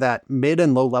 After that, mid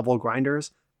and low level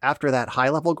grinders. After that, high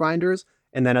level grinders.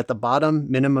 And then at the bottom,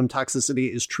 minimum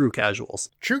toxicity is true casuals.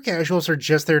 True casuals are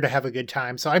just there to have a good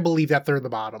time, so I believe that they're the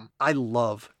bottom. I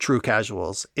love true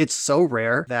casuals. It's so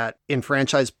rare that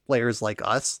enfranchised players like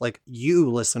us, like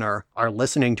you, listener, are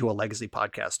listening to a Legacy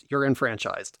podcast. You're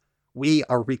enfranchised. We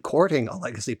are recording a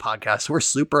Legacy podcast. We're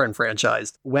super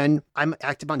enfranchised. When I'm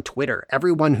active on Twitter,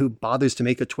 everyone who bothers to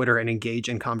make a Twitter and engage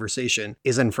in conversation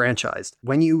is enfranchised.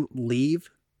 When you leave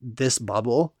this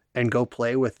bubble and go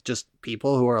play with just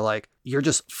people who are like, you're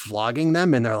just flogging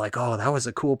them and they're like, oh, that was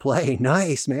a cool play.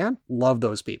 Nice, man. Love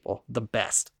those people. The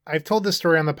best. I've told this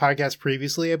story on the podcast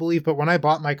previously, I believe, but when I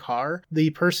bought my car, the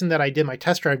person that I did my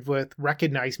test drive with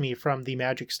recognized me from the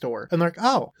Magic store. And they're like,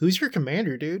 oh, who's your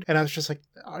commander, dude? And I was just like,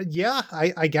 yeah,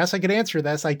 I guess I could answer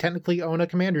this. I technically own a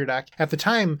commander deck. At the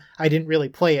time, I didn't really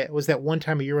play it. It was that one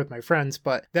time a year with my friends,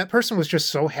 but that person was just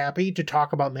so happy to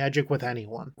talk about Magic with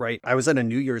anyone. Right. I was at a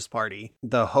New Year's party.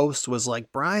 The host was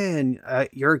like, Brian,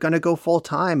 you're going to go full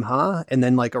time, huh? And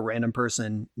then like a random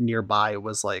person nearby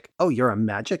was like, oh, you're a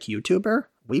Magic YouTuber?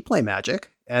 We play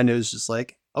Magic. And it was just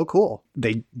like, oh, cool.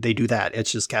 They do that.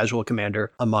 It's just casual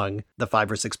commander among the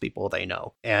 5 or 6 people they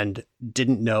know, and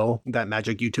didn't know that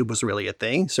Magic YouTube was really a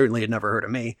thing. Certainly had never heard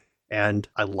of me. And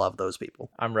I love those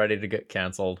people. I'm ready to get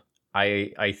canceled.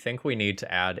 I think we need to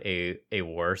add a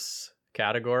worse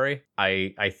category.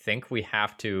 I think we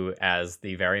have to, as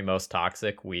the very most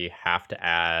toxic, we have to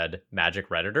add Magic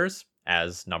Redditors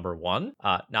as number 1.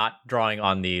 Not drawing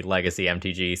on the Legacy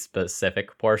MTG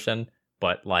specific portion,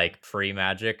 but like free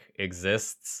magic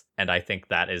exists. And I think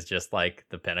that is just like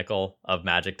the pinnacle of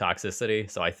magic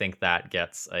toxicity. So I think that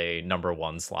gets a number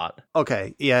 1 slot.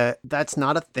 Okay, yeah, that's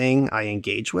not a thing I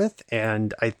engage with.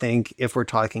 And I think if we're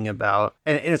talking about,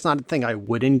 and it's not a thing I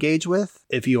would engage with,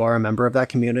 if you are a member of that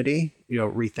community,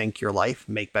 rethink your life,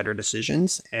 make better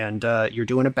decisions, and you're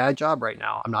doing a bad job right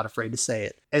now. I'm not afraid to say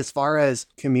it. As far as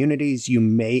communities you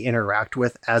may interact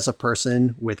with as a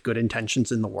person with good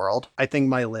intentions in the world, I think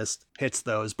my list hits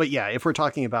those. But yeah, if we're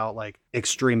talking about like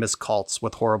extremist cults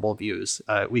with horrible views,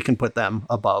 we can put them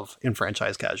above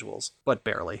enfranchised casuals, but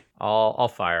barely. I'll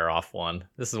fire off one.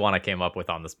 This is one I came up with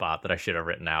on the spot that I should have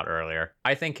written out earlier.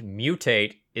 I think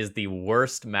mutate is the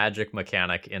worst magic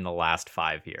mechanic in the last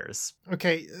 5 years.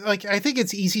 Okay, like I think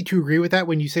it's easy to agree with that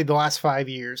when you say the last 5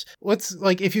 years. Let's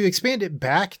like if you expand it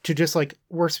back to just like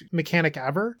worst mechanic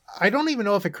ever, I don't even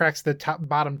know if it cracks the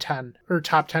bottom 10 or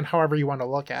top 10, however you want to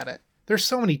look at it. There's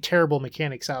so many terrible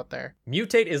mechanics out there.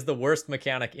 Mutate is the worst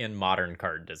mechanic in modern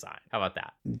card design. How about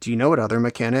that? Do you know what other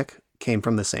mechanic came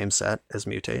from the same set as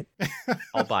mutate?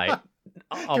 I'll buy it.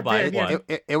 I'll buy it.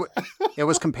 One. It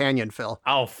was companion, Phil.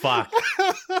 Oh, fuck.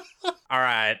 All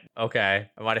right. Okay.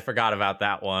 I might have forgot about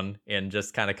that one in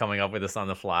just kind of coming up with this on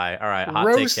the fly. All right.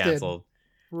 Hot take canceled.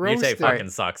 Mutate fucking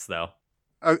sucks, though.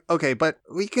 Okay, but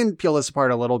we can peel this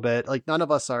apart a little bit. Like, none of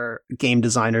us are game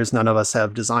designers. None of us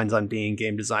have designs on being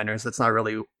game designers. That's not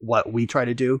really what we try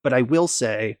to do. But I will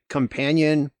say,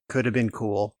 companion could have been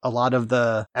cool. A lot of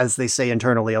the, as they say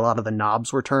internally, a lot of the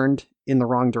knobs were turned in the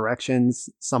wrong directions.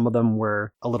 Some of them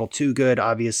were a little too good,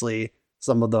 obviously.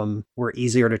 Some of them were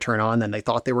easier to turn on than they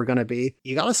thought they were going to be.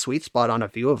 You got a sweet spot on a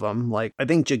few of them. Like, I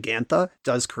think Gigantha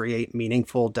does create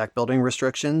meaningful deck building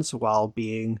restrictions while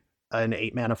being an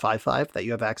 8-mana 5/5 that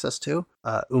you have access to.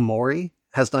 Umori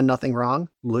has done nothing wrong.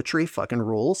 Lutri fucking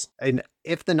rules. And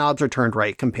if the knobs are turned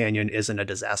right, Companion isn't a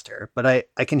disaster. But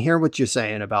I can hear what you're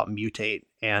saying about Mutate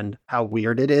and how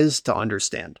weird it is to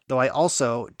understand. Though I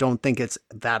also don't think it's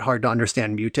that hard to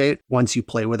understand Mutate once you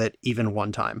play with it even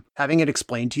one time. Having it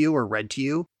explained to you or read to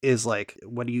you is like,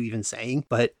 what are you even saying?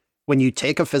 But when you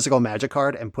take a physical magic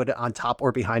card and put it on top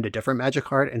or behind a different magic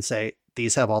card and say,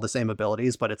 these have all the same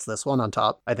abilities, but it's this one on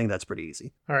top, I think that's pretty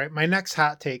easy. All right, my next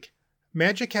hot take.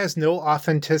 Magic has no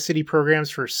authenticity programs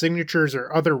for signatures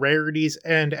or other rarities,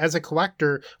 and as a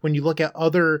collector, when you look at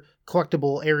other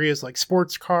collectible areas like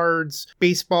sports cards,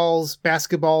 baseballs,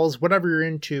 basketballs, whatever you're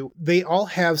into, they all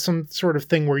have some sort of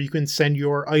thing where you can send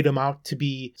your item out to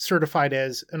be certified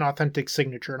as an authentic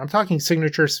signature. And I'm talking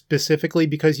signature specifically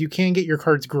because you can get your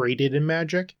cards graded in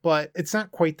Magic, but it's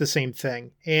not quite the same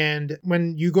thing. And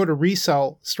when you go to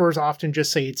resell, stores often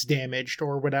just say it's damaged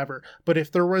or whatever. But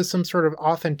if there was some sort of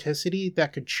authenticity,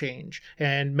 that could change.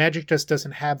 And Magic just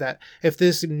doesn't have that. If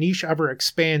this niche ever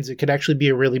expands, it could actually be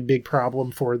a really big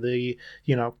problem for the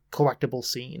collectible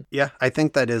scene. Yeah, I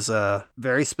think that is a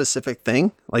very specific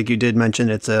thing. Like you did mention,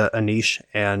 it's a niche,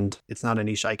 and it's not a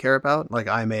niche I care about. Like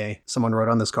someone wrote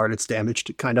on this card, it's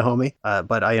damaged kind of homie.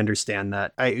 But I understand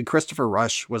that. Christopher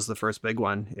Rush was the first big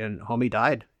one, and homie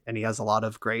died. And he has a lot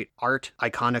of great art,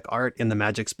 iconic art in the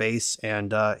Magic space.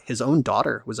 And his own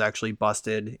daughter was actually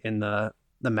busted in the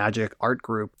Magic art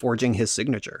group forging his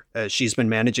signature. She's been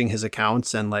managing his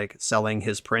accounts and like selling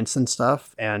his prints and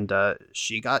stuff. And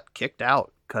she got kicked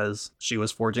out because she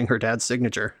was forging her dad's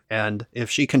signature. And if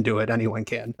she can do it, anyone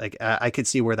can. Like I could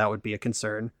see where that would be a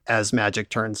concern as Magic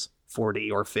turns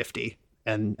 40 or 50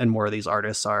 and more of these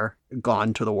artists are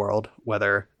gone to the world,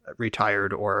 whether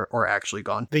retired or actually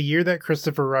gone. The year that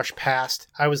Christopher Rush passed,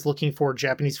 I was looking for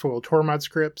Japanese foil Tormod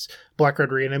scripts. Black Red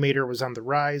Reanimator was on the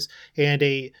rise, and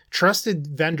a trusted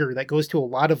vendor that goes to a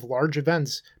lot of large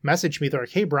events messaged me. They're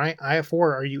like, "Hey Bryant, I have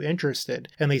 4. Are you interested?"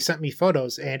 And they sent me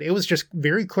photos, and it was just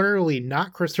very clearly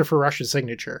not Christopher Rush's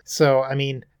signature. So, I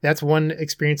mean, that's one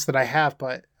experience that I have,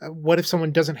 but what if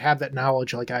someone doesn't have that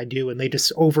knowledge like I do, and they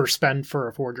just overspend for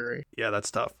a forgery? Yeah,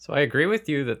 that's tough. So I agree with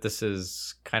you that this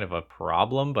is kind of a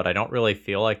problem, but I don't really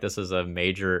feel like this is a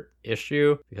major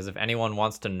issue, because if anyone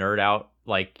wants to nerd out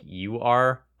like you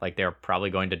are, like they're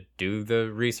probably going to do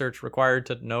the research required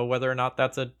to know whether or not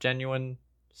that's a genuine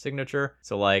signature.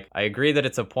 So like, I agree that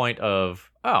it's a point of,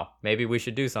 oh, maybe we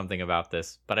should do something about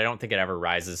this, but I don't think it ever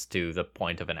rises to the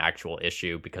point of an actual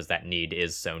issue because that need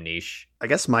is so niche. I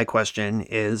guess my question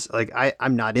is, like,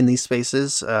 I'm not in these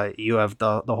spaces. You have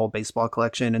the whole baseball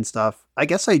collection and stuff. I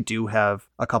guess I do have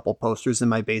a couple posters in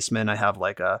my basement. I have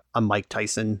like a Mike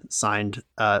Tyson signed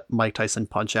Mike Tyson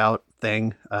Punch Out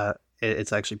thing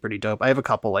It's actually pretty dope. I have a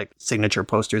couple like signature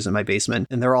posters in my basement,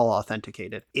 and they're all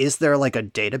authenticated. Is there like a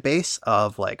database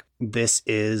of like, this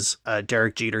is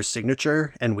Derek Jeter's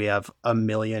signature and we have a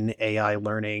million AI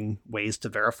learning ways to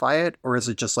verify it? Or is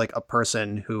it just like a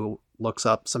person who looks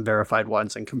up some verified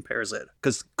ones and compares it?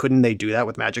 Because couldn't they do that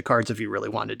with Magic cards if you really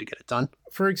wanted to get it done?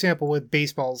 For example, with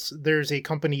baseballs, there's a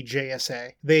company,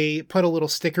 JSA. They put a little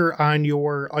sticker on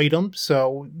your item,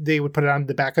 so they would put it on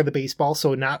the back of the baseball,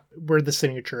 so not where the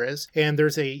signature is. And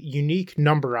there's a unique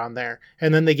number on there.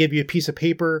 And then they give you a piece of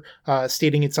paper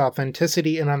stating its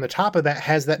authenticity, and on the top of that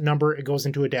has that number. It goes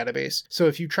into a database. So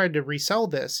if you tried to resell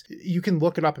this, you can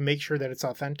look it up and make sure that it's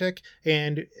authentic.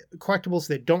 And collectibles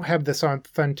that don't have this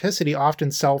authenticity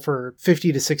often sell for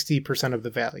 50 to 60% of the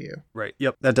value. Right.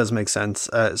 Yep. That does make sense.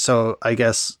 So I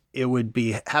guess it would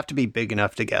have to be big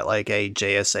enough to get like a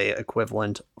JSA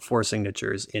equivalent for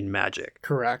signatures in Magic.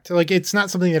 Correct. Like, it's not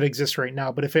something that exists right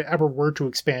now, but if it ever were to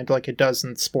expand like it does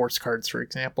in sports cards, for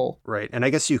example. Right. And I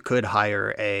guess you could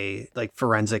hire a like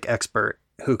forensic expert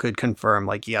who could confirm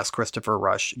like, yes, Christopher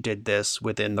Rush did this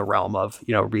within the realm of,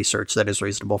 research that is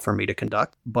reasonable for me to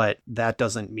conduct. But that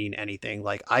doesn't mean anything.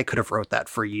 Like, I could have wrote that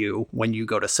for you when you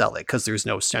go to sell it, because there's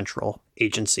no central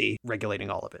agency regulating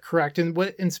all of it. Correct. And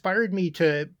what inspired me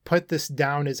to put this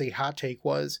down as a hot take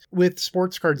was, with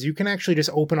sports cards, you can actually just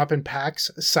open up in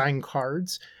packs, sign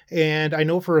cards. And I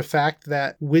know for a fact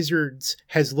that Wizards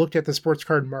has looked at the sports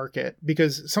card market,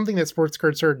 because something that sports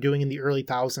cards started doing in the early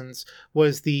thousands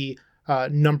was the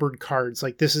numbered cards.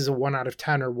 Like, this is a 1 out of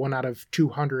 10 or 1 out of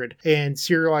 200. And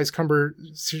serialized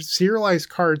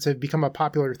cards have become a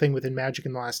popular thing within Magic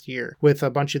in the last year, with a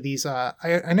bunch of these, I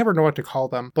never know what to call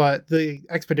them, but the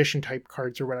expedition type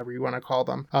cards or whatever you want to call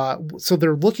them. So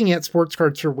they're looking at sports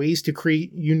cards for ways to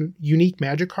create unique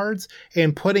Magic cards,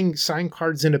 and putting signed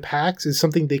cards into packs is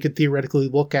something they could theoretically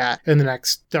look at in the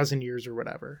next dozen years or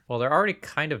whatever. Well, they're already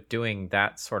kind of doing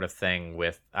that sort of thing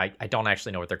with, I don't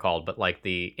actually know what they're called, but like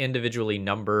the individually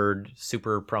numbered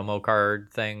super promo card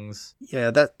things. Yeah,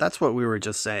 that's what we were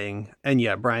just saying. And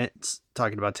yeah, Bryant's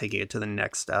talking about taking it to the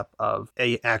next step of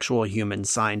a actual human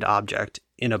signed object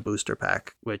in a booster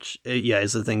pack, which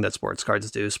is the thing that sports cards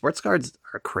do. Sports cards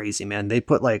are crazy, man. They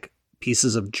put like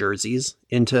pieces of jerseys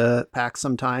into packs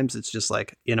sometimes. It's just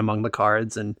like in among the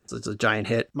cards, and it's a giant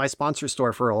hit. My sponsor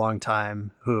store for a long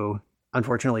time, who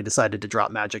unfortunately decided to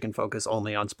drop Magic and focus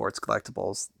only on sports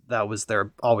collectibles, that was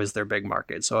always their big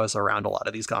market. So I was around a lot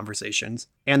of these conversations.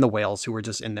 And the whales, who were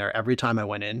just in there every time I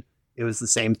went in. It was the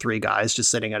same 3 guys just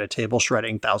sitting at a table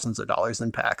shredding thousands of dollars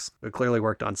in packs. It clearly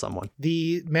worked on someone.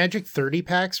 The Magic 30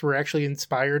 packs were actually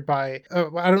inspired by,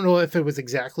 I don't know if it was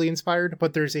exactly inspired,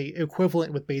 but there's a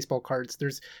equivalent with baseball cards.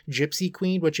 There's Gypsy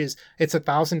Queen, which is, it's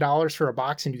 $1,000 for a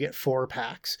box and you get 4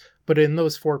 packs. But in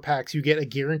those 4 packs, you get a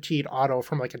guaranteed auto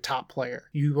from like a top player.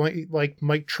 You like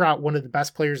Mike Trout, one of the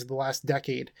best players of the last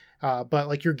decade. But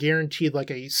like, you're guaranteed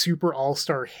like a super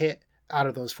all-star hit out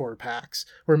of those 4 packs,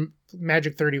 where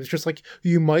Magic 30 was just like,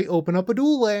 you might open up a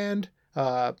dual land.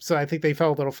 So I think they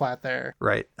fell a little flat there.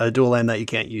 Right. A dual land that you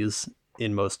can't use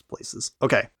in most places.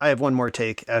 Okay, I have one more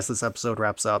take as this episode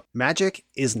wraps up. Magic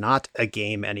is not a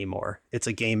game anymore. It's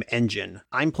a game engine.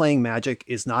 I'm playing Magic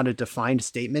is not a defined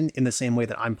statement in the same way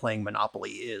that I'm playing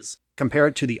Monopoly is. Compare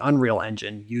it to the Unreal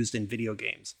Engine used in video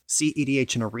games.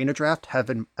 CEDH and Arena Draft have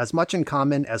as much in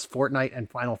common as Fortnite and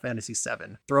Final Fantasy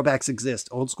VII. Throwbacks exist.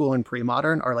 Old school and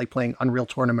pre-modern are like playing Unreal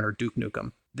Tournament or Duke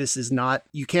Nukem. This is not,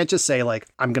 you can't just say like,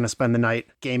 I'm going to spend the night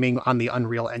gaming on the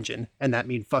Unreal Engine and that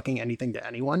mean fucking anything to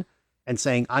anyone. And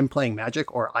saying I'm playing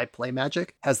Magic or I play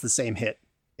Magic has the same hit.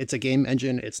 It's a game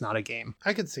engine. It's not a game.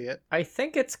 I could see it. I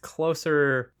think it's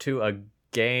closer to a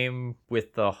game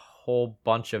with a whole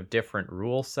bunch of different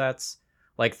rule sets.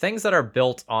 Like, things that are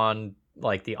built on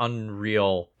like the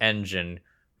Unreal Engine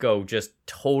go just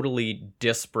totally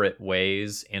disparate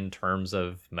ways in terms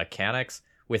of mechanics.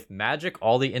 With Magic,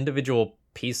 all the individual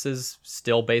pieces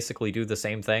still basically do the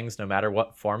same things no matter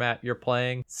what format you're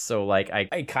playing. So like,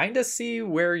 I kind of see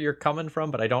where you're coming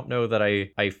from, but I don't know that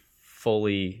I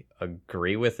fully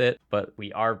agree with it. But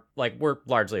we're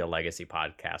largely a legacy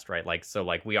podcast, right? Like, so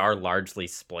like, we are largely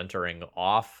splintering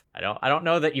off. I don't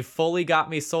know that you fully got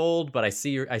me sold, but I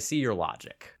see your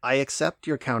logic. I accept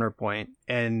your counterpoint,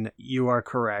 and you are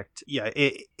correct. Yeah,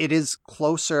 it is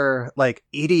closer, like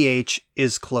EDH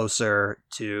is closer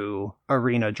to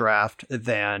Arena Draft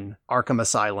than Arkham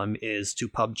Asylum is to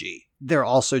PUBG. They're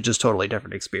also just totally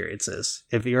different experiences.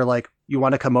 If you're like, you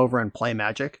want to come over and play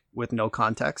Magic with no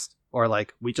context, or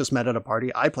like, we just met at a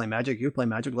party, I play Magic, you play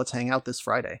Magic, let's hang out this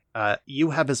Friday. You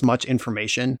have as much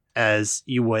information as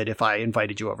you would if I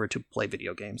invited you over to play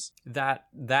video games. That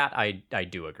I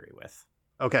do agree with.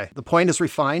 Okay, the point is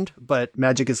refined, but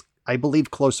Magic is, I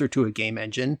believe, closer to a game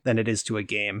engine than it is to a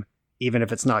game, even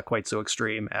if it's not quite so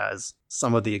extreme as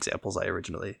some of the examples I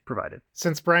originally provided.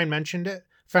 Since Brian mentioned it,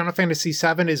 Final Fantasy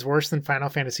VII is worse than Final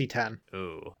Fantasy X.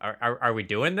 Ooh, are we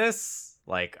doing this?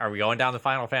 Like, are we going down the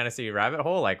Final Fantasy rabbit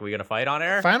hole? Like, are we going to fight on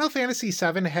air? Final Fantasy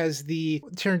VII has the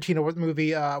Tarantino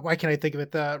movie, why can't I think of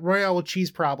it? The Royale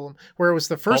Cheese problem, where it was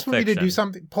the first Pulp movie to do Fiction.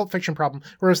 something, Pulp Fiction problem,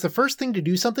 where it was the first thing to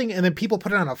do something, and then people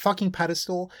put it on a fucking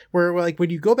pedestal, where like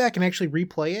when you go back and actually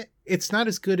replay it, it's not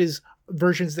as good as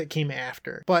versions that came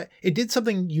after. But it did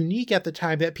something unique at the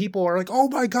time that people are like, oh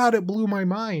my god, it blew my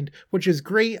mind, which is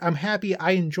great. I'm happy.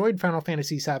 I enjoyed Final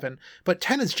Fantasy VII, but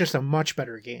 10 is just a much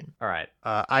better game. All right.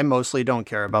 I mostly don't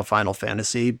care about Final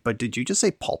Fantasy, but did you just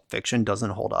say Pulp Fiction doesn't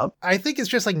hold up? I think it's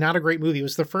just like not a great movie. It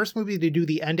was the first movie to do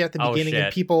the end at the Oh, beginning, and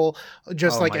shit. people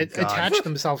just Oh like my God. attach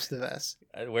themselves to this.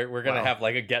 We're going to Wow. have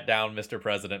like a get down Mr.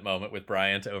 President moment with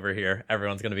Bryant over here.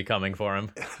 Everyone's going to be coming for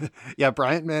him. Yeah,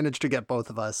 Bryant managed to get both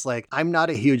of us. Like, I'm not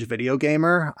a huge video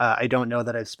gamer. I don't know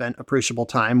that I've spent appreciable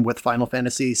time with Final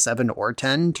Fantasy 7 or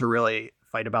 10 to really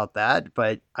fight about that,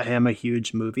 but I am a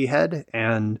huge movie head,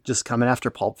 and just coming after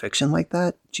Pulp Fiction like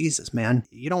that, Jesus, man,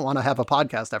 you don't want to have a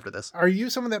podcast after this. Are you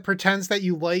someone that pretends that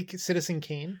you like Citizen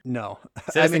Kane? No,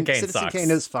 Citizen Kane Citizen sucks.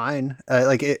 Kane is fine.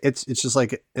 It's just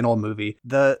like an old movie.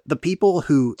 The people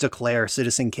who declare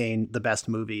Citizen Kane the best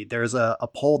movie, there's a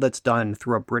poll that's done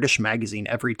through a British magazine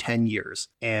every 10 years,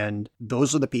 and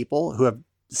those are the people who have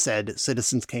said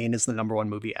Citizen Kane is the number one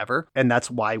movie ever, and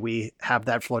that's why we have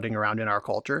that floating around in our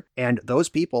culture. And those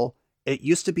people, it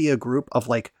used to be a group of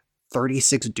like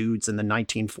 36 dudes in the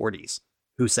 1940s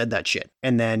who said that shit.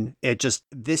 And then it just,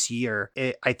 this year,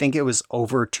 I think it was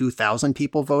over 2,000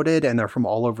 people voted, and they're from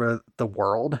all over the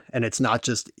world. And it's not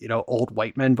just, old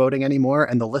white men voting anymore.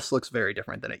 And the list looks very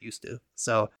different than it used to.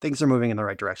 So things are moving in the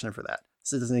right direction for that.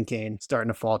 Citizen Kane starting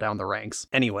to fall down the ranks.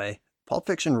 Anyway, Pulp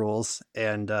Fiction rules,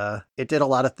 and it did a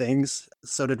lot of things.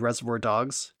 So did Reservoir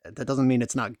Dogs. That doesn't mean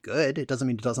it's not good. It doesn't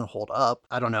mean it doesn't hold up.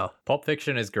 I don't know. Pulp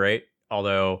Fiction is great,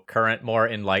 although current, more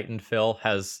enlightened Phil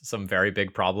has some very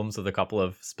big problems with a couple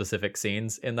of specific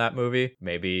scenes in that movie.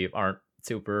 Maybe aren't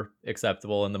super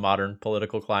acceptable in the modern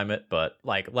political climate, but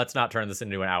like, let's not turn this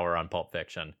into an hour on Pulp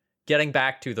Fiction. Getting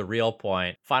back to the real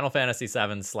point, Final Fantasy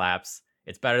VII slaps.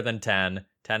 It's better than 10.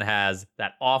 10 has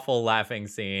that awful laughing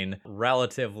scene,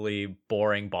 relatively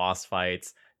boring boss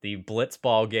fights, the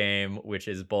blitzball game, which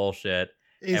is bullshit.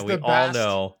 Is And we the all best.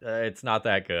 know it's not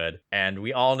that good. And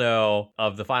we all know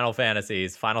of the Final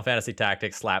Fantasies, Final Fantasy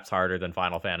Tactics slaps harder than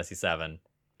Final Fantasy VII.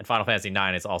 And Final Fantasy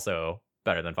IX is also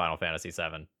better than Final Fantasy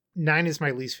VII. 9 is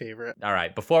my least favorite. All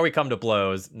right, before we come to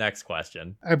blows, next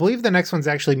question. I believe the next one's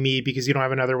actually me because you don't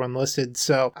have another one listed.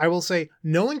 So I will say,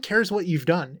 no one cares what you've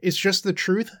done. It's just the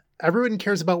truth. Everyone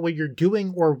cares about what you're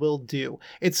doing or will do.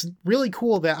 It's really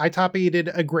cool that I top-aided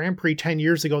a Grand Prix 10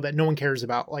 years ago that no one cares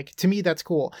about. Like, to me, that's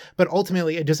cool. But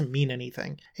ultimately, it doesn't mean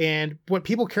anything. And what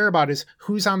people care about is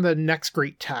who's on the next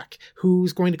great tech,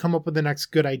 who's going to come up with the next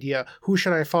good idea, who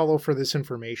should I follow for this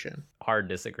information. Hard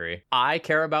disagree. I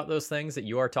care about those things that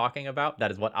you are talking about. That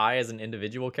is what I as an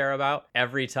individual care about.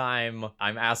 Every time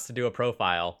I'm asked to do a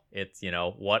profile, it's,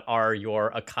 what are your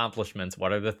accomplishments?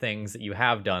 What are the things that you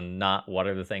have done? Not what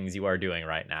are the things you are doing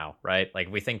right now, right? Like,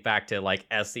 we think back to like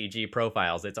SCG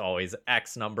profiles. It's always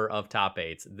X number of top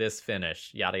 8s, this finish,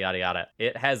 yada, yada, yada.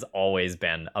 It has always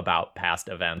been about past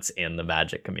events in the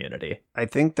Magic community. I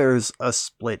think there's a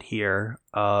split here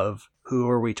of who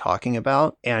are we talking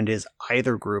about, and is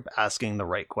either group asking the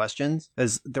right questions?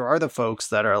 As there are the folks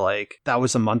that are like, that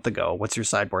was a month ago, what's your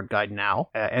sideboard guide now?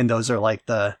 And those are like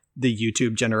the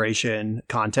YouTube generation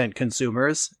content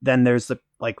consumers. Then there's the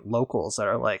like locals that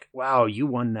are like, wow, you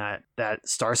won that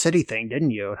Star City thing,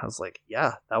 didn't you? And I was like,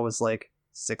 yeah, that was like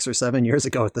 6 or 7 years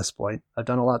ago at this point. I've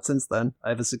done a lot since then. I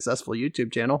have a successful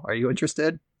YouTube channel. Are you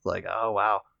interested? It's like, oh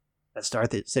wow, that Star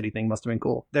City thing must have been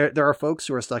cool. There are folks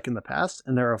who are stuck in the past,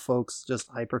 and there are folks just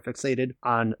hyper-fixated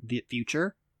on the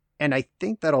future. And I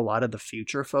think that a lot of the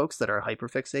future folks that are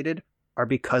hyper-fixated are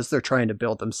because they're trying to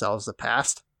build themselves the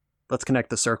past. Let's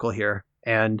connect the circle here.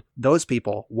 And those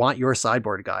people want your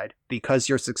sideboard guide because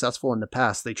you're successful in the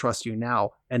past. They trust you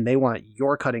now, and they want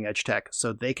your cutting-edge tech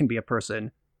so they can be a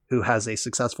person who has a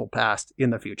successful past in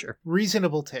the future.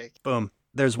 Reasonable take. Boom.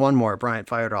 There's one more. Bryant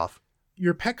fired off.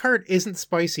 Your pet card isn't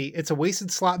spicy. It's a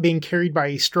wasted slot being carried by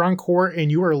a strong core, and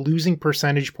you are losing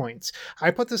percentage points. I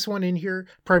put this one in here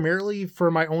primarily for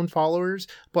my own followers,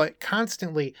 but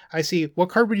constantly I see, what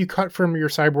card would you cut from your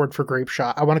sideboard for Grape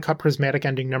Shot? I want to cut Prismatic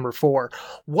Ending number 4.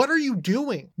 What are you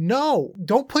doing? No,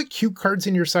 don't put cute cards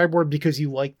in your sideboard because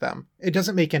you like them. It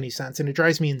doesn't make any sense, and it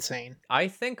drives me insane. I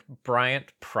think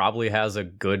Bryant probably has a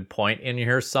good point in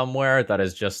here somewhere that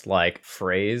is just like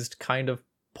phrased kind of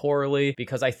poorly,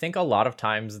 because I think a lot of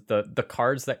times the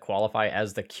cards that qualify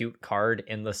as the cute card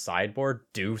in the sideboard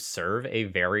do serve a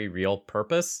very real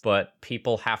purpose, but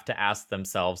people have to ask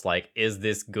themselves, like, is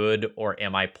this good, or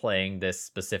am I playing this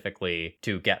specifically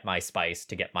to get my spice,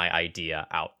 to get my idea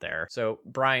out there? So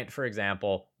Bryant, for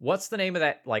example, what's the name of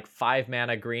that like 5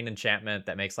 mana green enchantment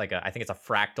that makes like I think it's a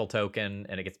fractal token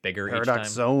and it gets bigger each time?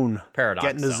 Paradox Zone. Paradox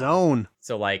Get in the zone.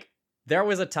 So like, there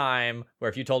was a time where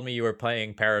if you told me you were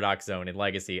playing Paradox Zone in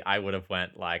Legacy, I would have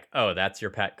went like, oh, that's your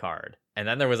pet card. And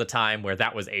then there was a time where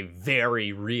that was a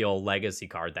very real Legacy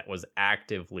card that was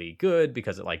actively good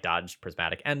because it like dodged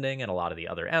Prismatic Ending and a lot of the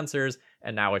other answers.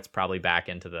 And now it's probably back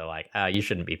into the like, you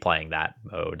shouldn't be playing that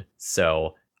mode.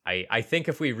 So I think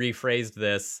if we rephrased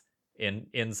this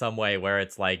in some way where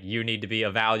it's like, you need to be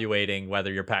evaluating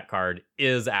whether your pet card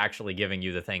is actually giving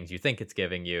you the things you think it's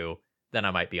giving you, then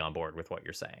I might be on board with what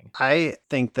you're saying. I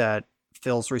think that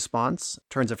Phil's response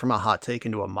turns it from a hot take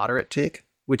into a moderate take,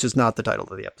 which is not the title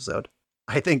of the episode.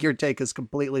 I think your take is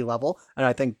completely level, and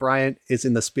I think Bryant is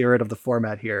in the spirit of the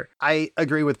format here. I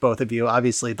agree with both of you.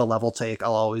 Obviously, the level take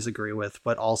I'll always agree with,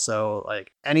 but also,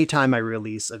 like, anytime I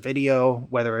release a video,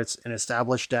 whether it's an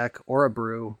established deck or a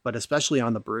brew, but especially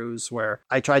on the brews where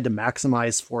I tried to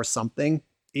maximize for something,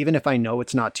 even if I know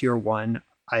it's not tier 1,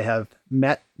 I have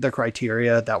met the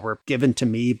criteria that were given to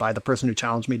me by the person who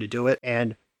challenged me to do it.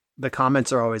 And the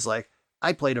comments are always like,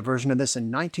 I played a version of this in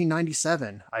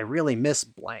 1997. I really miss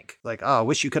blank. Like, oh, I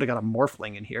wish you could have got a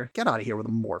Morphling in here. Get out of here with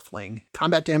a Morphling.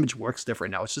 Combat damage works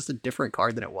different now. It's just a different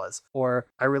card than it was. Or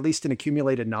I released an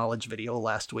accumulated knowledge video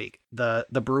last week. The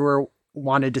brewer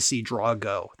wanted to see draw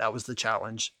go. That was the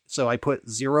challenge. So I put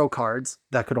 0 cards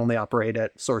that could only operate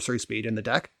at sorcery speed in the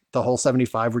deck. The whole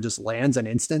 75 were just lands and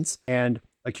instants, and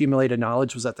accumulated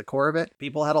knowledge was at the core of it.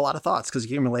 People had a lot of thoughts because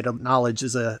accumulated knowledge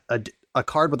is a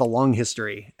card with a long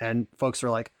history, and folks were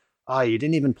like, oh, you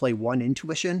didn't even play 1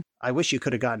 intuition? I wish you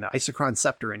could have gotten an Isochron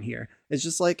Scepter in here. It's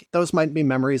just like, those might be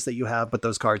memories that you have, but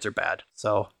those cards are bad.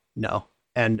 So no.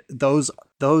 And those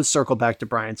circle back to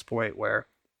Brian's point where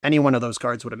any one of those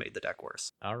cards would have made the deck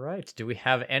worse. All right. Do we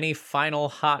have any final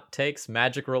hot takes,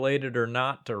 Magic related or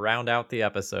not, to round out the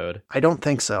episode? I don't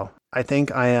think so. I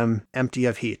think I am empty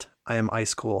of heat. I am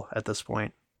ice cool at this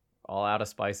point. All out of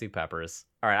spicy peppers.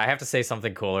 All right, I have to say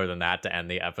something cooler than that to end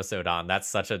the episode on. That's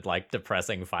such a like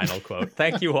depressing final quote.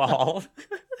 Thank you all.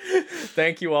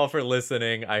 Thank you all for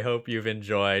listening. I hope you've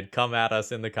enjoyed. Come at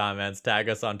us in the comments, tag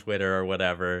us on Twitter or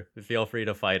whatever. Feel free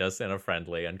to fight us in a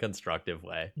friendly and constructive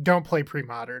way. Don't play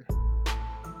pre-modern.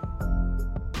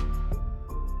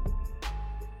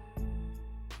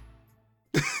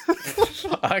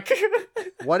 Fuck.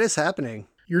 What is happening?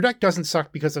 Your deck doesn't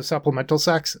suck because of supplemental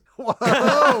sex. Whoa!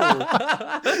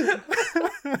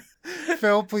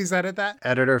 Phil, please edit that.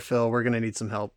 Editor Phil, we're going to need some help.